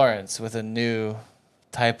John Florence with a new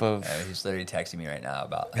type of. He's literally texting me right now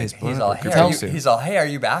about. He's He's all, blowing hey, up. he's all, hey, are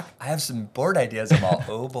you back? I have some board ideas. I'm all,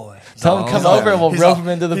 oh boy. Tell him come over and we'll rope him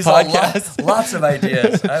into the he's all, podcast. lots of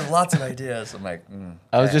ideas. I have lots of ideas. I'm like,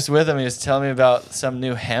 I was okay. just with him. He was telling me about some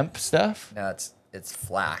new hemp stuff. No, it's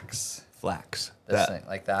flax. Flax. This thing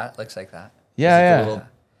like that looks like that. Yeah.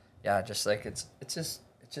 Yeah, just like it's just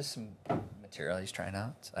some material he's trying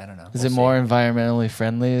out. I don't know. Is We'll it more see. environmentally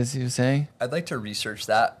friendly, as you were saying? I'd like to research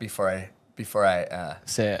that before I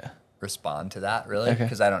Say it. respond to that really Okay.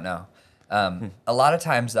 because I don't know. A lot of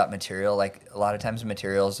times that material, like a lot of times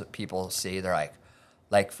materials that people see, they're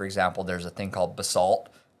like for example, there's a thing called basalt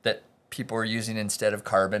that people are using instead of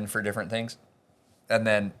carbon for different things, and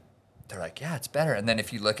then they're like, yeah, it's better. And then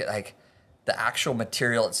if you look at like the actual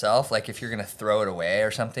material itself, like if you're gonna throw it away or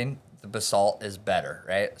something, the basalt is better,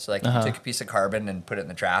 right? So like if you took a piece of carbon and put it in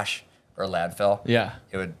the trash or landfill, Yeah.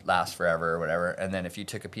 it would last forever or whatever. And then if you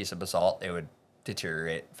took a piece of basalt, it would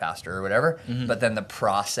deteriorate faster or whatever. But then the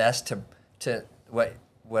process to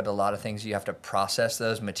what a lot of things you have to process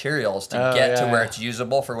those materials to get to where it's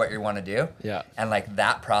usable for what you want to do. Yeah. And like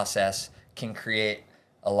that process can create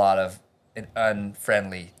a lot of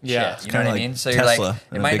unfriendly Yeah. shit. You know what I kinda mean? like So you're Tesla like, and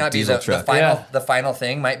it a might big not be diesel the truck. final Yeah. the final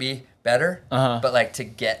thing might be better, Uh-huh. but like to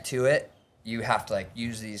get to it, you have to like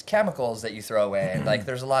use these chemicals that you throw away, and like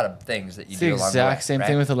there's a lot of things that you It's do the along the way. exact same right?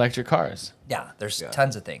 thing with electric cars. Yeah, there's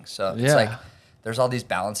tons of things. So Yeah. it's like there's all these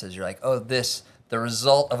balances. You're like, oh, the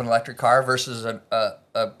result of an electric car versus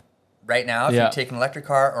a right now, if Yeah. you take an electric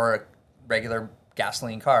car or a regular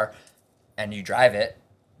gasoline car and you drive it,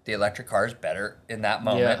 the electric car is better in that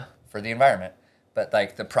moment Yeah. for the environment. But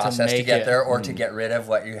like the process to make get it. there or to get rid of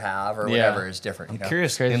what you have or Yeah. whatever is different. You know?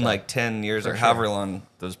 Curious Crazy in stuff. like 10 years or however long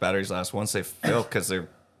those batteries last once they fill because they're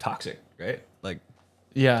toxic, right? Like,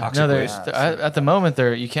 Yeah. Toxic No, waste. at the moment,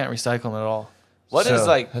 you can't recycle them at all. What is So,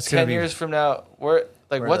 like that's gonna 10 be- years from now? Where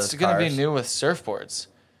What's are going to be those new with surfboards?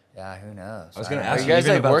 Yeah, who knows? I was I gonna don't Are ask you know. guys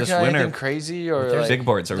even like about working this on winter, anything crazy or there's like? big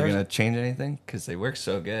boards. Are we there's- going to change anything? Because they work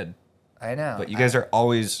so good. I know. But you guys are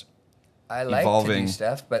always I like to evolving. do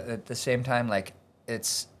stuff, but at the same time, like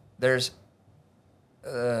there's,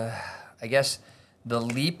 I guess, the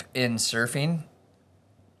leap in surfing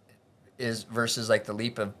is versus like the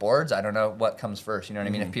leap of boards. I don't know what comes first. You know what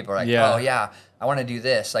I mean? If people are like, Yeah. oh yeah, I want to do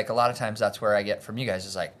this. Like a lot of times that's where I get from you guys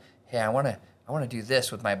is like, hey, I want to do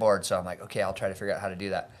this with my board. So I'm like, okay, I'll try to figure out how to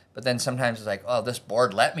do that. But then sometimes it's like, oh, this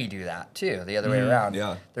board let me do that too. The other way around.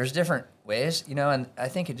 Yeah. There's different ways, you know, and I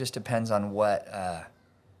think it just depends on what,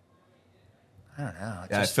 I don't know.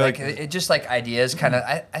 Yeah, Just I feel like, like- it just like ideas kind of,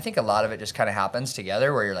 I think a lot of it just kind of happens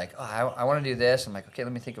together where you're like, oh, I want to do this. I'm like, okay,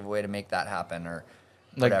 let me think of a way to make that happen or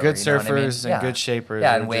Like whatever, good you know what I mean? surfers and good shapers.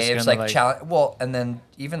 Yeah, are and just waves gonna, like challenge. Well, and then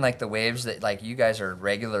even like the waves that like you guys are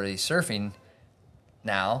regularly surfing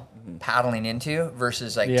now, paddling into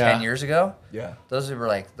versus like Yeah. 10 years ago. Yeah. Those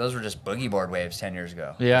were just boogie board waves 10 years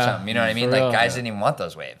ago. or Yeah, something, you know what I mean? for Like real. guys didn't even want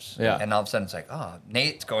those waves. Yeah. And all of a sudden it's like, oh,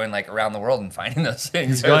 Nate's going like around the world and finding those things.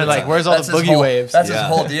 He's going like, where's all That's the his boogie whole- waves? That's Yeah.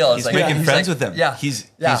 his whole deal. It's He's like, making friends like, with them. Yeah. He's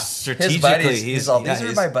His strategically, buddies, he's all, yeah, these are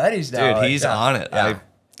he's- my buddies now. Dude, Like, he's yeah. on it. Yeah. I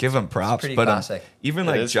give him props. pretty But classic. even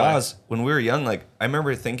It like is Jaws, when we were young, like I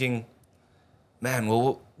remember thinking, man,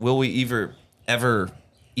 will we ever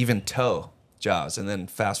even tow Jaws? And then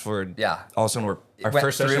fast forward, Yeah. all of a sudden our Went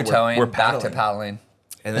first through session towing, we're back paddling. to paddling.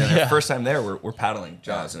 And then our first time there, we're paddling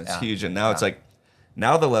Jaws, and it's Yeah. huge. And now it's like,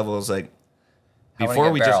 now the level is like, I wanna before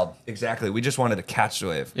get we barreled. we just wanted to catch the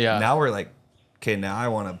wave. Yeah. Now we're like, okay, now I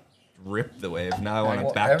want to rip the wave. Now I want to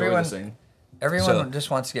Well, backdoor everyone- this thing. Everyone So-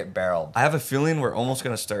 just wants to get barreled. I have a feeling we're almost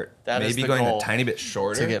gonna start That is maybe the going goal, a tiny bit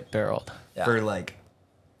shorter to get barreled. Yeah. for like,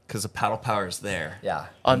 because the paddle power is there. Yeah.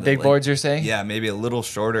 On And big like- boards, you're saying? Yeah, maybe a little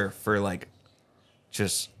shorter for like,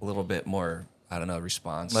 just a little bit more. I don't know,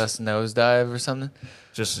 response. Less nosedive or something.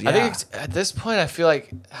 Just yeah. I think it's, at this point, I feel like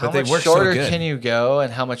how But they much work so shorter good. can you go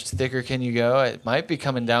and how much thicker can you go? It might be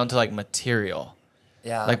coming down to like material.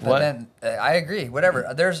 Yeah, Like but what? then I agree.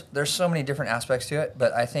 Whatever. There's so many different aspects to it,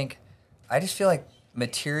 but I just feel like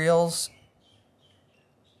materials.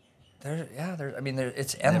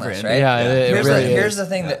 It's endless, ending. right? Yeah, it here's really here's is. the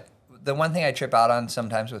thing Yeah. that the one thing I trip out on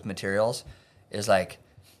sometimes with materials is like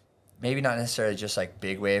maybe not necessarily just like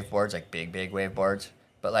big wave boards, like big wave boards,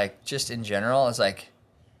 but like just in general is like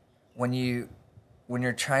when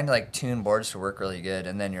you're trying to like tune boards to work really good,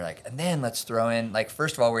 and then you're like, and then let's throw in like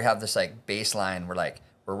first of all we have this like baseline.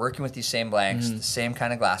 We're working with these same blanks, the same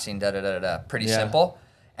kind of glassing, pretty Yeah. simple,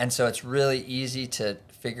 and so it's really easy to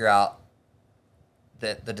figure out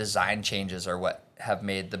that the design changes are what have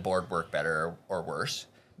made the board work better or worse.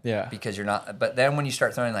 Yeah. Because you're not, but then when you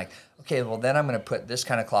start throwing like, okay, well then I'm going to put this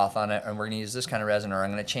kind of cloth on it and we're going to use this kind of resin, or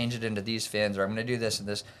I'm going to change it into these fins, or I'm going to do this and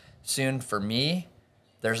this. Soon for me,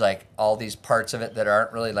 there's like all these parts of it that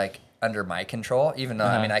aren't really like under my control, even though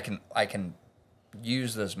I mean, I can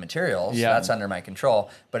use those materials. Yeah. That's under my control,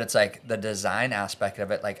 but it's like the design aspect of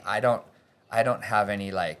it. Like I don't have any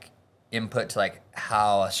like input to like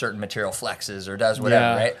how a certain material flexes or does whatever,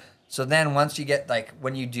 Yeah. right? So then once you get like,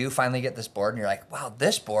 when you do finally get this board and you're like, wow,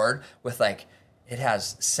 this board with like, it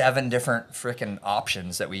has 7 different freaking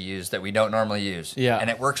options that we use that we don't normally use. Yeah. And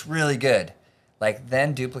it works really good. Like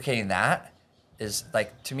then duplicating that is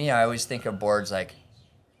like, to me, I always think of boards like,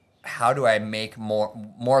 how do I make more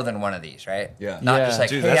than one of these, right? Yeah. Not Yeah. just like,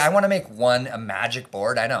 Dude, hey, that's- I want to make a magic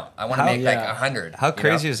board. I don't. I want to How- make like Yeah. 100. How you know?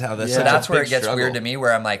 crazy is how that's Yeah. So such a that's where big it gets struggle. weird to me,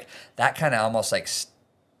 where I'm like, that kind of almost like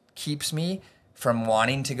keeps me from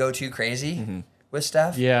wanting to go too crazy with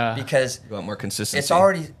stuff. Yeah. Because You want more consistency.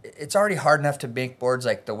 it's already hard enough to make boards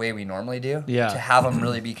like the way we normally do. Yeah. To have them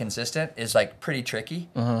really be consistent is like pretty tricky.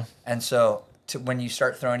 And so when you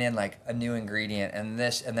start throwing in like a new ingredient and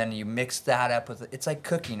this, and then you mix that up with it's like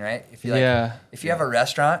cooking, right? If you like, Yeah. if you have a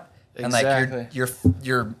restaurant and Exactly. like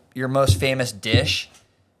your most famous dish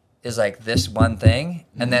is like this one thing,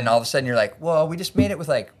 and then all of a sudden you're like, well, we just made it with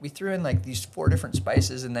like, we threw in like these 4 different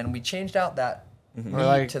spices, and then we changed out that meat Or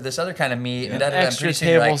like to this other kind of meat, and an and extra pretty soon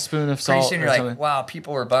you're like- tablespoon of Pretty salt soon or you're like, something. wow,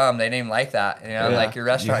 people were bummed. They didn't even like that. You know, Yeah. like your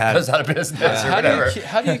restaurant had- goes out of business or How do, whatever.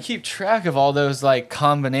 how do you keep track of all those like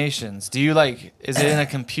combinations? Do you like, is it in a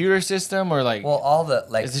computer system or like, Well, all the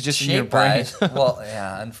like Is it just in your shape-wise- brain? well,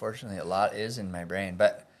 yeah, unfortunately, a lot is in my brain,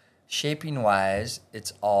 but shaping wise,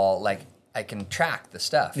 it's all like I can track the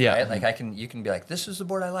stuff. Yeah. Right? Like you can be like, this is the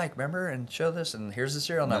board I like, remember, and show this, and here's the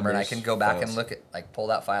serial number, and I Numbers, can go back and files. look at like pull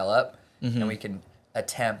that file up, and we can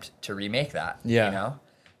attempt to remake that. Yeah. You know,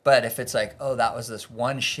 but if it's like, oh, that was this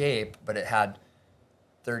one shape, but it had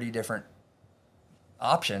 30 different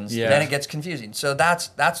options, Yeah. then it gets confusing. So that's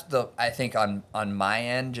the, I think on my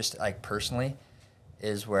end, just like personally,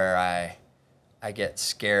 is where I get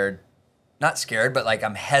scared, not scared, but like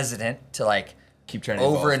I'm hesitant to like Keep trying to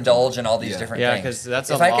evolve. overindulge in all these Yeah. different Yeah, things. 'cause that's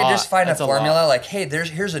if a I could lot. just find That's a a formula, lot. like, hey,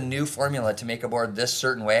 here's a new formula to make a board this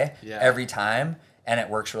certain way Yeah. every time, and it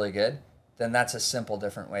works really good, then that's a simple,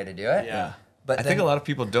 different way to do it. Yeah. But I think a lot of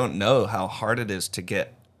people don't know how hard it is to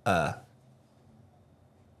get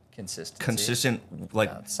consistent.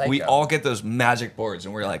 Like we all get those magic boards,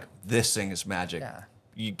 and we're like, this thing is magic. Yeah.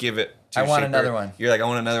 You give it to I your want shaper, another one. You're like, I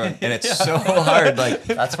want another one, and it's so hard. Like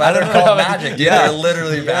that's why they're called magic. Yeah, they're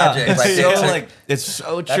literally magic. It's Like, so like it's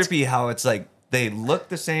so trippy how it's like they look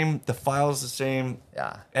the same, the file's the same,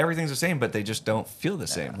 everything's the same, but they just don't feel the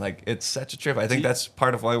same. Like it's such a trip. I think that's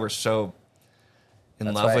part of why we're so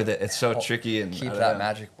in love with it. It's so tricky and keep that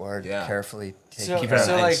magic board carefully. Keep it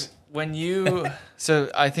like when you, so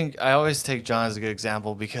I think I always take John as a good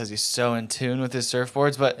example because he's so in tune with his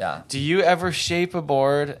surfboards. But do you ever shape a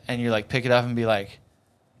board and you like pick it up and be like,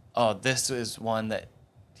 oh, this is one that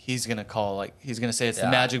he's gonna call, like he's gonna say it's the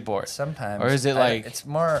magic board. Sometimes, or is it like it's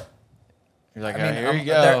more? You're like, here you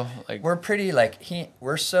go. Like we're pretty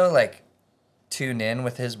we're so like tuned in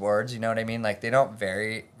with his boards. You know what I mean? Like they don't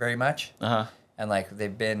vary very much. And like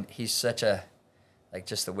he's such a, like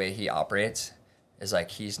just the way he operates is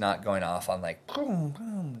like he's not going off on like boom,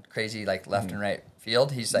 boom, crazy like left and right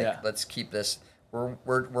field. He's like, let's keep this. We're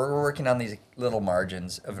working on these little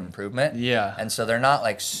margins of improvement. Yeah. And so they're not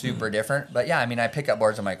like super different. But yeah, I mean, I pick up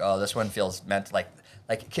boards. I'm like, oh, this one feels meant like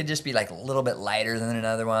it could just be like a little bit lighter than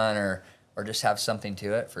another one, or just have something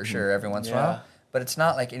to it for sure every once in a while. But it's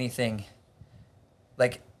not like anything.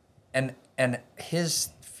 Like, and his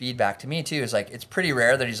feedback to me too is like it's pretty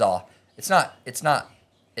rare that he's all.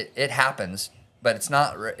 It happens. But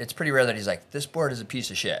it's pretty rare that he's like, this board is a piece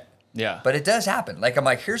of shit. Yeah. But it does happen. Like, I'm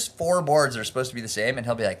like, here's 4 boards that are supposed to be the same. And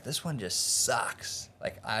he'll be like, this one just sucks.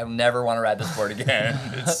 Like, I never want to ride this board again.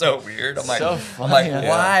 It's so weird. I'm like, so funny,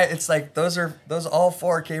 why? It's like, those all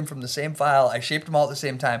 4 came from the same file. I shaped them all at the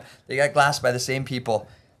same time. They got glassed by the same people.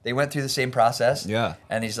 They went through the same process. Yeah.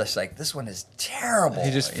 And he's just like, this one is terrible. He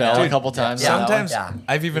just fell a couple times. Sometimes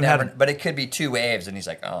I've even had. But it could be 2 waves. And he's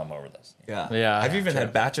like, oh, I'm over this. Yeah. I've even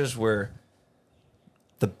had batches where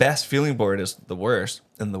the best feeling board is the worst,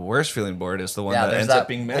 and the worst feeling board is the one that ends up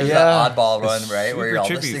being made. There's that oddball one, right? Where you're all,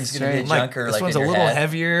 this thing's going to be a junker. This like one's in a your little head.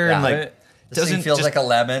 heavier and like this thing feels like a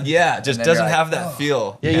lemon. Yeah, just doesn't have that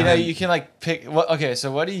feel. Yeah, you know, you can like pick. Okay,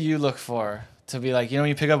 so what do you look for to be like? You know, when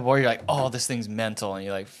you pick up a board, you're like, oh, this thing's mental, and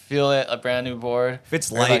you like feel it, a brand new board. If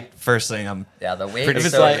it's light, first thing I'm. Yeah, the weight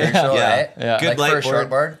is so light, crucial, right? Yeah, good light for a short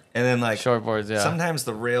board, and then like short boards. Yeah, sometimes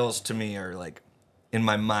the rails to me are like, in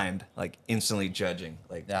my mind, like instantly judging.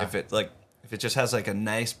 Like if it just has like a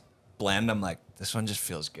nice blend, I'm like, this one just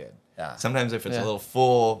feels good. Yeah. Sometimes if it's a little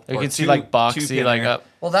full, you can see like boxy, like up.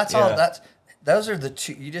 Well, that's all. Those are the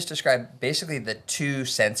 2 you just described. Basically, the 2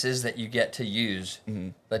 senses that you get to use.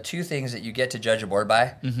 The 2 things that you get to judge a board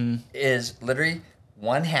by is literally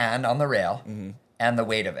one hand on the rail and the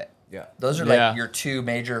weight of it. Yeah. Those are like your 2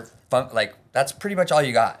 major like that's pretty much all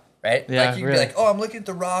you got, right? Yeah, like you can be like, oh, I'm looking at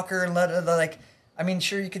the rocker and like. I mean,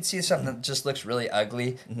 sure, you could see something that just looks really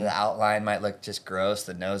ugly. The outline might look just gross.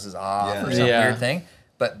 The nose is off or some weird thing.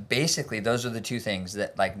 But basically, those are the 2 things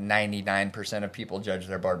that like 99% of people judge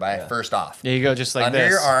their board by. First off, there you go, just like under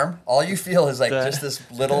this. your arm, all you feel is like just this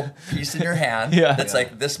little piece in your hand that's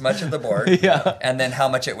like this much of the board, and then how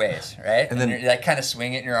much it weighs, right? And then you like kind of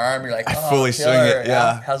swing it in your arm. You're like, oh, I fully swing it,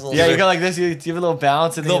 has a little you go like this. You give a little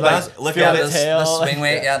bounce and then you bounce, like look feel at the this, tail. the swing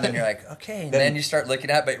weight, and then you're like, okay, and then you start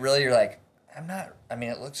looking at it, but really you're like, I'm not. I mean,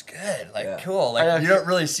 it looks good, like cool. Like you don't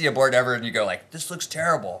really see a board ever, and you go like, this looks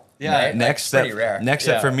terrible. Yeah. Right? Next step. Pretty rare. Next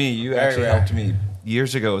step for me, you Very actually rare. helped me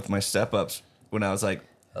years ago with my step ups when I was like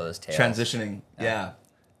those tails. transitioning.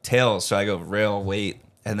 Tails. So I go rail, weight,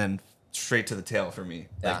 and then straight to the tail for me.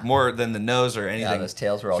 Like more than the nose or anything. Yeah, those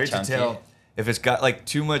tails were all straight chunky. to tail. If it's got like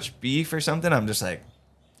too much beef or something, I'm just like,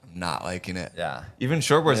 I'm not liking it. Yeah. Even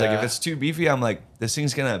shortboards, like if it's too beefy, I'm like, this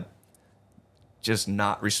thing's gonna just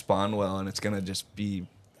not respond well, and it's gonna just be,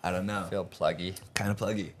 I don't know, Feel pluggy. kind of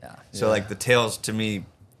pluggy. Yeah. So like the tails to me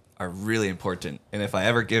are really important, and if I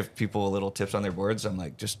ever give people little tips on their boards, I'm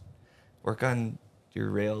like, just work on your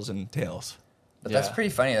rails and tails. But that's pretty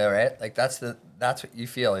funny though, right? Like that's what you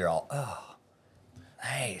feel. You're all, oh,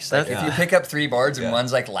 nice. Like if you pick up 3 boards and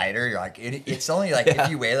one's like lighter, you're like, it's only like if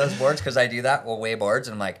you weigh those boards, because I do that, we'll weigh boards,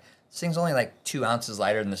 and I'm like, this thing's only like 2 ounces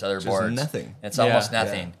lighter than this other board. Nothing. And it's almost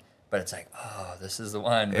nothing. But it's like, oh, this is the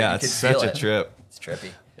one. But Yeah, you it's can such feel a trip. It's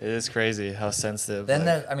trippy. It is crazy how sensitive. Then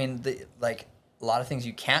like, I mean, like a lot of things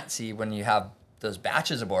you can't see when you have those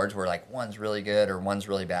batches of boards where like one's really good or one's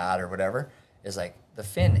really bad or whatever, is like the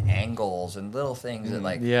fin angles and little things that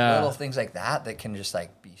like little things like that can just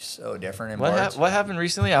like be so different in boards. What happened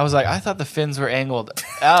recently? I was like, I thought the fins were angled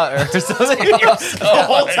out or something the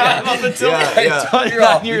whole time up until like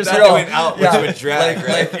 29 years you're all- old. Outwards with drag, like,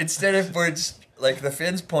 right? like instead of boards, like the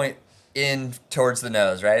fins point in towards the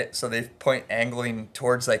nose, right? So they point angling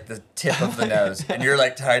towards like the tip of the nose, and you're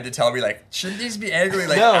like trying to tell me like, shouldn't these be angling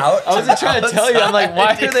like out? I wasn't trying to tell you. I'm like,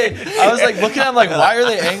 why are they? I was like looking at them like, why are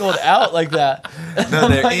they angled out like that? No,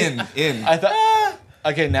 they're like, in. I thought.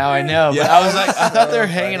 Okay, now I know. But I was like, I thought they were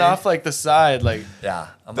hanging off like the side, like. Yeah,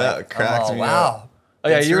 That cracks me wow. up. Oh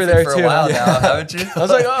yeah, Been you were surfing there for too. a while now, haven't you? I was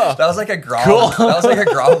like, oh, that was like a Grom. cool. That was like a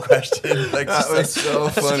Grom question. Like, That just was so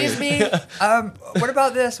funny. excuse me. What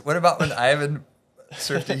about this? What about when Ivan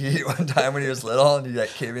surfed the heat one time when he was little and he like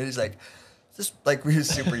came in? He's like, just like we was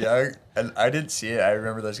super young and I didn't see it. I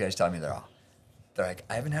remember those guys telling me they're like,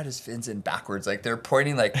 Ivan had his fins in backwards. Like they're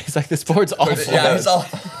pointing like. He's like, this board's awful. Yeah,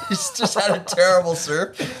 he's just had a terrible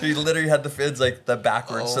surf. He literally had the fins like the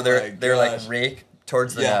backwards, so they're like rake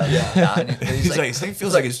towards the nose. Yeah. And He's like, this thing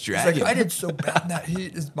feels like it's dragging. He's like, I did so bad in that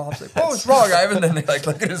heat. His mom's like, what's wrong, Ivan? Then they like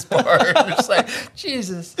look at his bar and they're just like,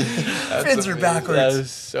 Jesus, fins are backwards. That was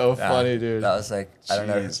so funny, dude. That was like, I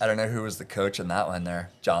don't know who was the coach in that one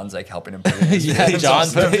there. John's like helping him put it in his Yeah, fins. John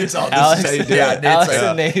put Nate's all Alex, this is how you do Yeah, it. Nate's Alex like,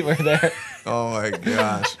 and Nate were there. Oh my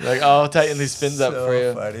gosh. Like, oh, I'll tighten these fins up so for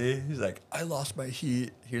you. funny. He's like, I lost my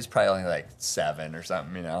heat. He was probably only like 7 or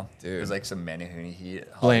something, you know? Dude. It was like some Menahuni heat.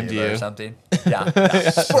 at Blamed Hollywood you. Or something. Yeah.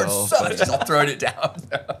 Sports So sucks. Just all throwing it down.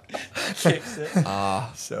 Kicks it.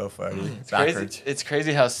 So funny. It's crazy. It's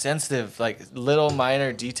crazy how sensitive like little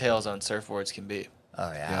minor details on surfboards can be.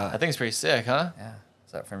 Oh, yeah. I think it's pretty sick, huh? Yeah.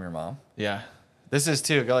 Is that from your mom? Yeah. This is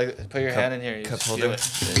too. Go like put your hand in here. You cup just holder. feel it.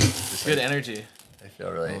 Just Good like, energy. I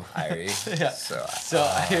feel really irie. Yeah. So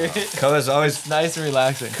I hear it. Koa's always It's nice and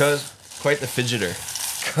relaxing. Koa's quite the fidgeter.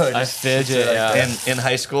 Good. I fidget. Yeah. In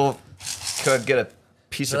high school, Koa'd get a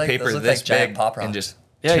piece They're of like- paper those look this like giant big pop and rocks. just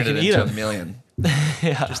Yeah, you turn can it eat into 'em. a million.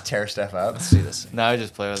 Yeah. Just tear stuff up. Let's see this. Now I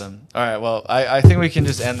just play with them. All right. Well, I think we can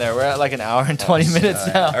just end there. We're at like an hour and 20 minutes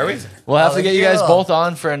now. Are we? We'll have Oh, to look get at you your guys little- both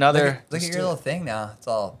on for another. Look at your little thing now. It's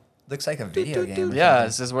all looks like a video game. Yeah,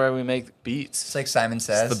 this is where we make beats. It's like Simon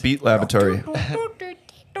says. The Beat Laboratory.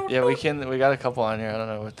 Yeah, we got a couple on here. I don't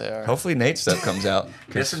know what they are. Hopefully Nate's stuff comes out.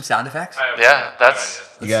 There's some sound effects. Yeah, that's.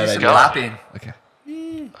 You got Let's it. see some Clapping. Okay.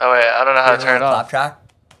 Oh wait, I don't know how to turn it Clap off. track.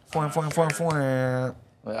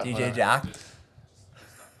 Yeah, DJ Jack.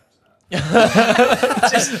 All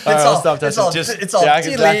right, I'll stop touching. It's all Jack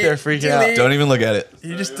is back delete, there freaking out. delete. Don't even look at it.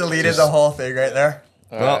 You just deleted the whole thing right there.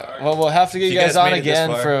 All right. Well, we'll have to get if you you guys guys on made it this again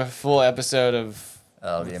far- for a full episode of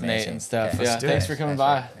That'll be Nate amazing. and stuff. Okay. Yeah, do thanks it. for coming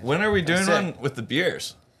by. When are we doing That's one with the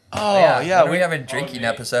beers? Oh yeah, yeah, we have a drinking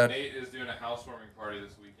episode. Nate is doing a housewarming party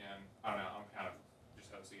this weekend. I don't know. I'm kind of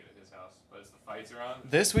just hosting it at his house, but it's the fights are on.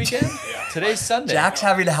 this weekend. Yeah. Today's Sunday. Jack's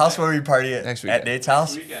having a housewarming party Next at weekend. Nate's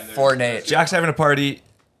house Next weekend, for there's- Nate. Jack's having a party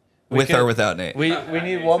with can- or without Nate. We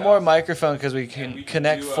need one more microphone because we can We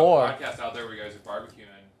connect do a 4. podcast out there where you guys are barbecuing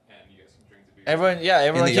and you guys can drink the beer. Everyone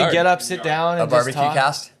the can yard. get up, In the sit yard. down, A and barbecue just talk.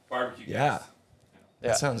 cast. Barbecue. Yeah. guys. Yeah.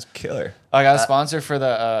 That sounds killer. I got a sponsor for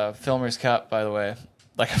the Filmers Cup, by the way.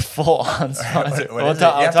 Like a full-on sponsor. What We'll is it?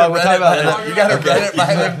 talk You have to we'll run talk it by about the- it. You gotta Okay. run it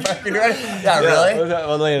by the fucking Yeah, really?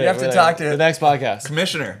 Well, later. You have to later. talk to the next podcast.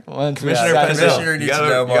 Commissioner. Commissioner Yeah, Pyzel. Commissioner needs to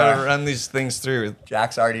know You gotta more. run these things through.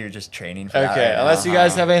 Jack's already just training for that. Okay, right unless now. you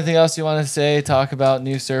guys have anything else you want to say, talk about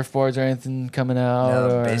new surfboards or anything coming out.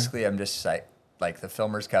 No, or... basically, I'm just like the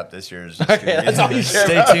Filmers Cup this year is just Okay, gonna that's all you care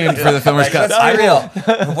Stay about. tuned for the Filmers Like, Cup. let's be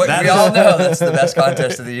real. We all know that's the best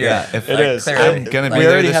contest of the year. Yeah, if It is. clearly, I'm gonna be We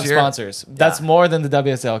there already this have year. sponsors. That's more than the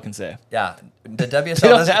WSL can say. Yeah, the WSL They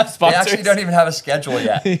don't doesn't. have They sponsors. actually don't even have a schedule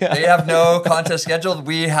yet. Yeah. They have no contest scheduled.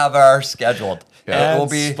 We have ours scheduled. Yeah. It will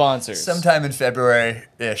And be sponsors. sometime in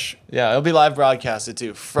February-ish. Yeah, it'll be live broadcasted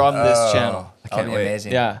too from this channel. That'll be wait.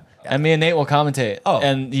 amazing. Yeah. And me and Nate will commentate. Oh.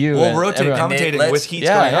 and you. We'll and rotate everyone. commentating Nate, with let's- heats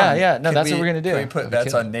Yeah, going on. yeah. No, Can that's we- what we're gonna do. Can we put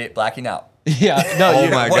bets on Nate blacking out? Yeah. No. Oh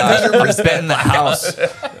you, my gosh, we're betting the house.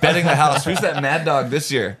 Betting the house. Who's that mad dog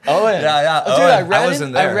this year? Owen. Yeah, yeah, Oh, dude, Owen. I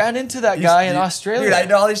wasn't there. I ran into that guy in He's- Australia. Dude, I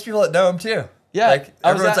know all these people that know him too. Yeah, Like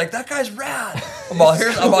I was everyone's at- like, that guy's rad. I'm all here.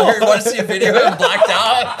 You want to see a video of him blacked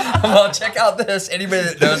out? I'm all, check out this. Anybody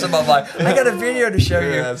that knows him, I'm like, I got a video to show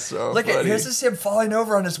you. That's so Look at funny. here's this him falling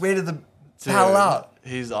over on his way to the paddle out.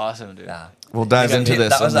 He's awesome, dude. Yeah. We'll dive into this.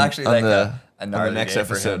 That was on actually the, like on the, a on the gnarly next day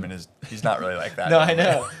for him, episode. and he's not really like that. No, I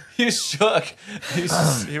know. He shook. He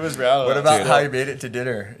was rattled. What about Dude. how he made it to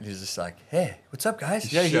dinner? And he's just like, hey, what's up,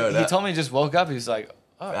 guys? Yeah, showed he up. told me he just woke up. He was like,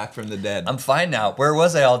 oh. Back from the dead. I'm fine now. Where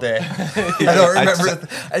was I all day? I don't remember.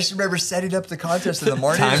 I just remember setting up the contest in the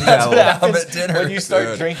morning. Time and that's travel. what What happened happens at dinner. when you start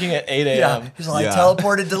Dude. drinking at 8 Yeah, a.m. he's like Yeah.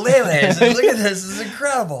 teleported to Lele's. And look at this. This is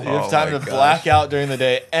incredible. You have Oh time my to gosh. black out during the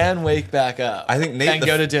day and wake back up. I think Nate and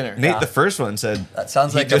go to dinner. Nate, the first one, said That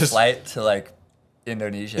sounds he like a just- flight to like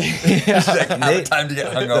Indonesia. It's like have time to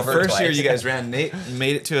get hungover. The first twice. year you guys ran, Nate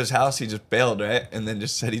made it to his house. He just bailed, right? And then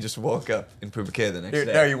just said he just woke up in Pupukea the next Dude,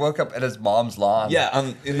 day. no, he woke up at his mom's lawn.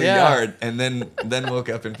 Yeah, in the yard, and then woke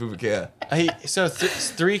up in Pupukea. So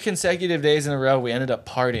 3 consecutive days in a row, we ended up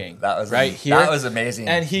partying. That was right here. That was amazing.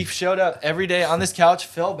 And he showed up every day on this couch,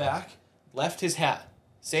 fell back, left his hat,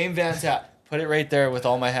 same Vans hat, put it right there with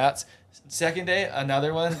all my hats. Second day,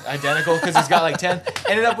 another one, identical, because he's got like 10.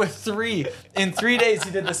 Ended up with 3. In 3 days,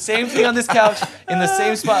 he did the same thing on this couch, in the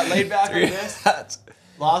same spot, laid back like this,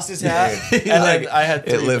 lost his hat, and then I had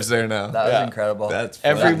 3. It lives there now. that was incredible. That's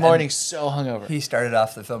Every And morning, so hungover. he started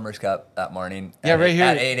off the Filmers Cup that morning. Yeah, right here.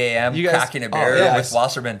 At 8 a.m. You guys- cracking a beer yes. with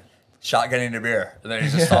Wasserman, shotgunning a beer. And then he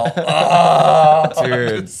just fell. Oh,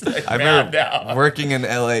 Dude, I remember down. working in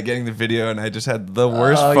LA, getting the video, and I just had the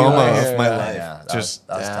worst Oh, you FOMO were, of my yeah. life. Yeah, that just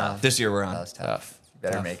was tough. this year we're on. That was tough. You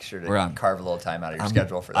better make sure We're to on. carve a little time out of your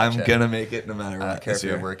schedule for that I'm shit. gonna make it no matter I what. don't care this if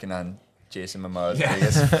you're year. working on Jason Momoa's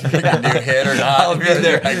biggest new hit or not. I'll be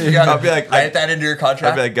there. I'll be like, write that into your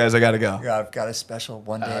contract. I'll be like, guys, I gotta go. Yeah, I've got a special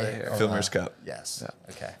one day. here. Filmers Cup. Yes.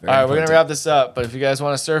 Okay. All right, we're going to wrap this up. But if you guys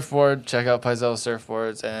want a surfboard, check out Pyzel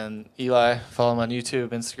Surfboards. And Eli, follow him on YouTube,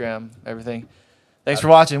 Instagram, everything. Thanks for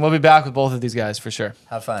watching. We'll be back with both of these guys for sure.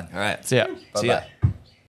 Have fun. All right. See ya. See ya. Bye-bye.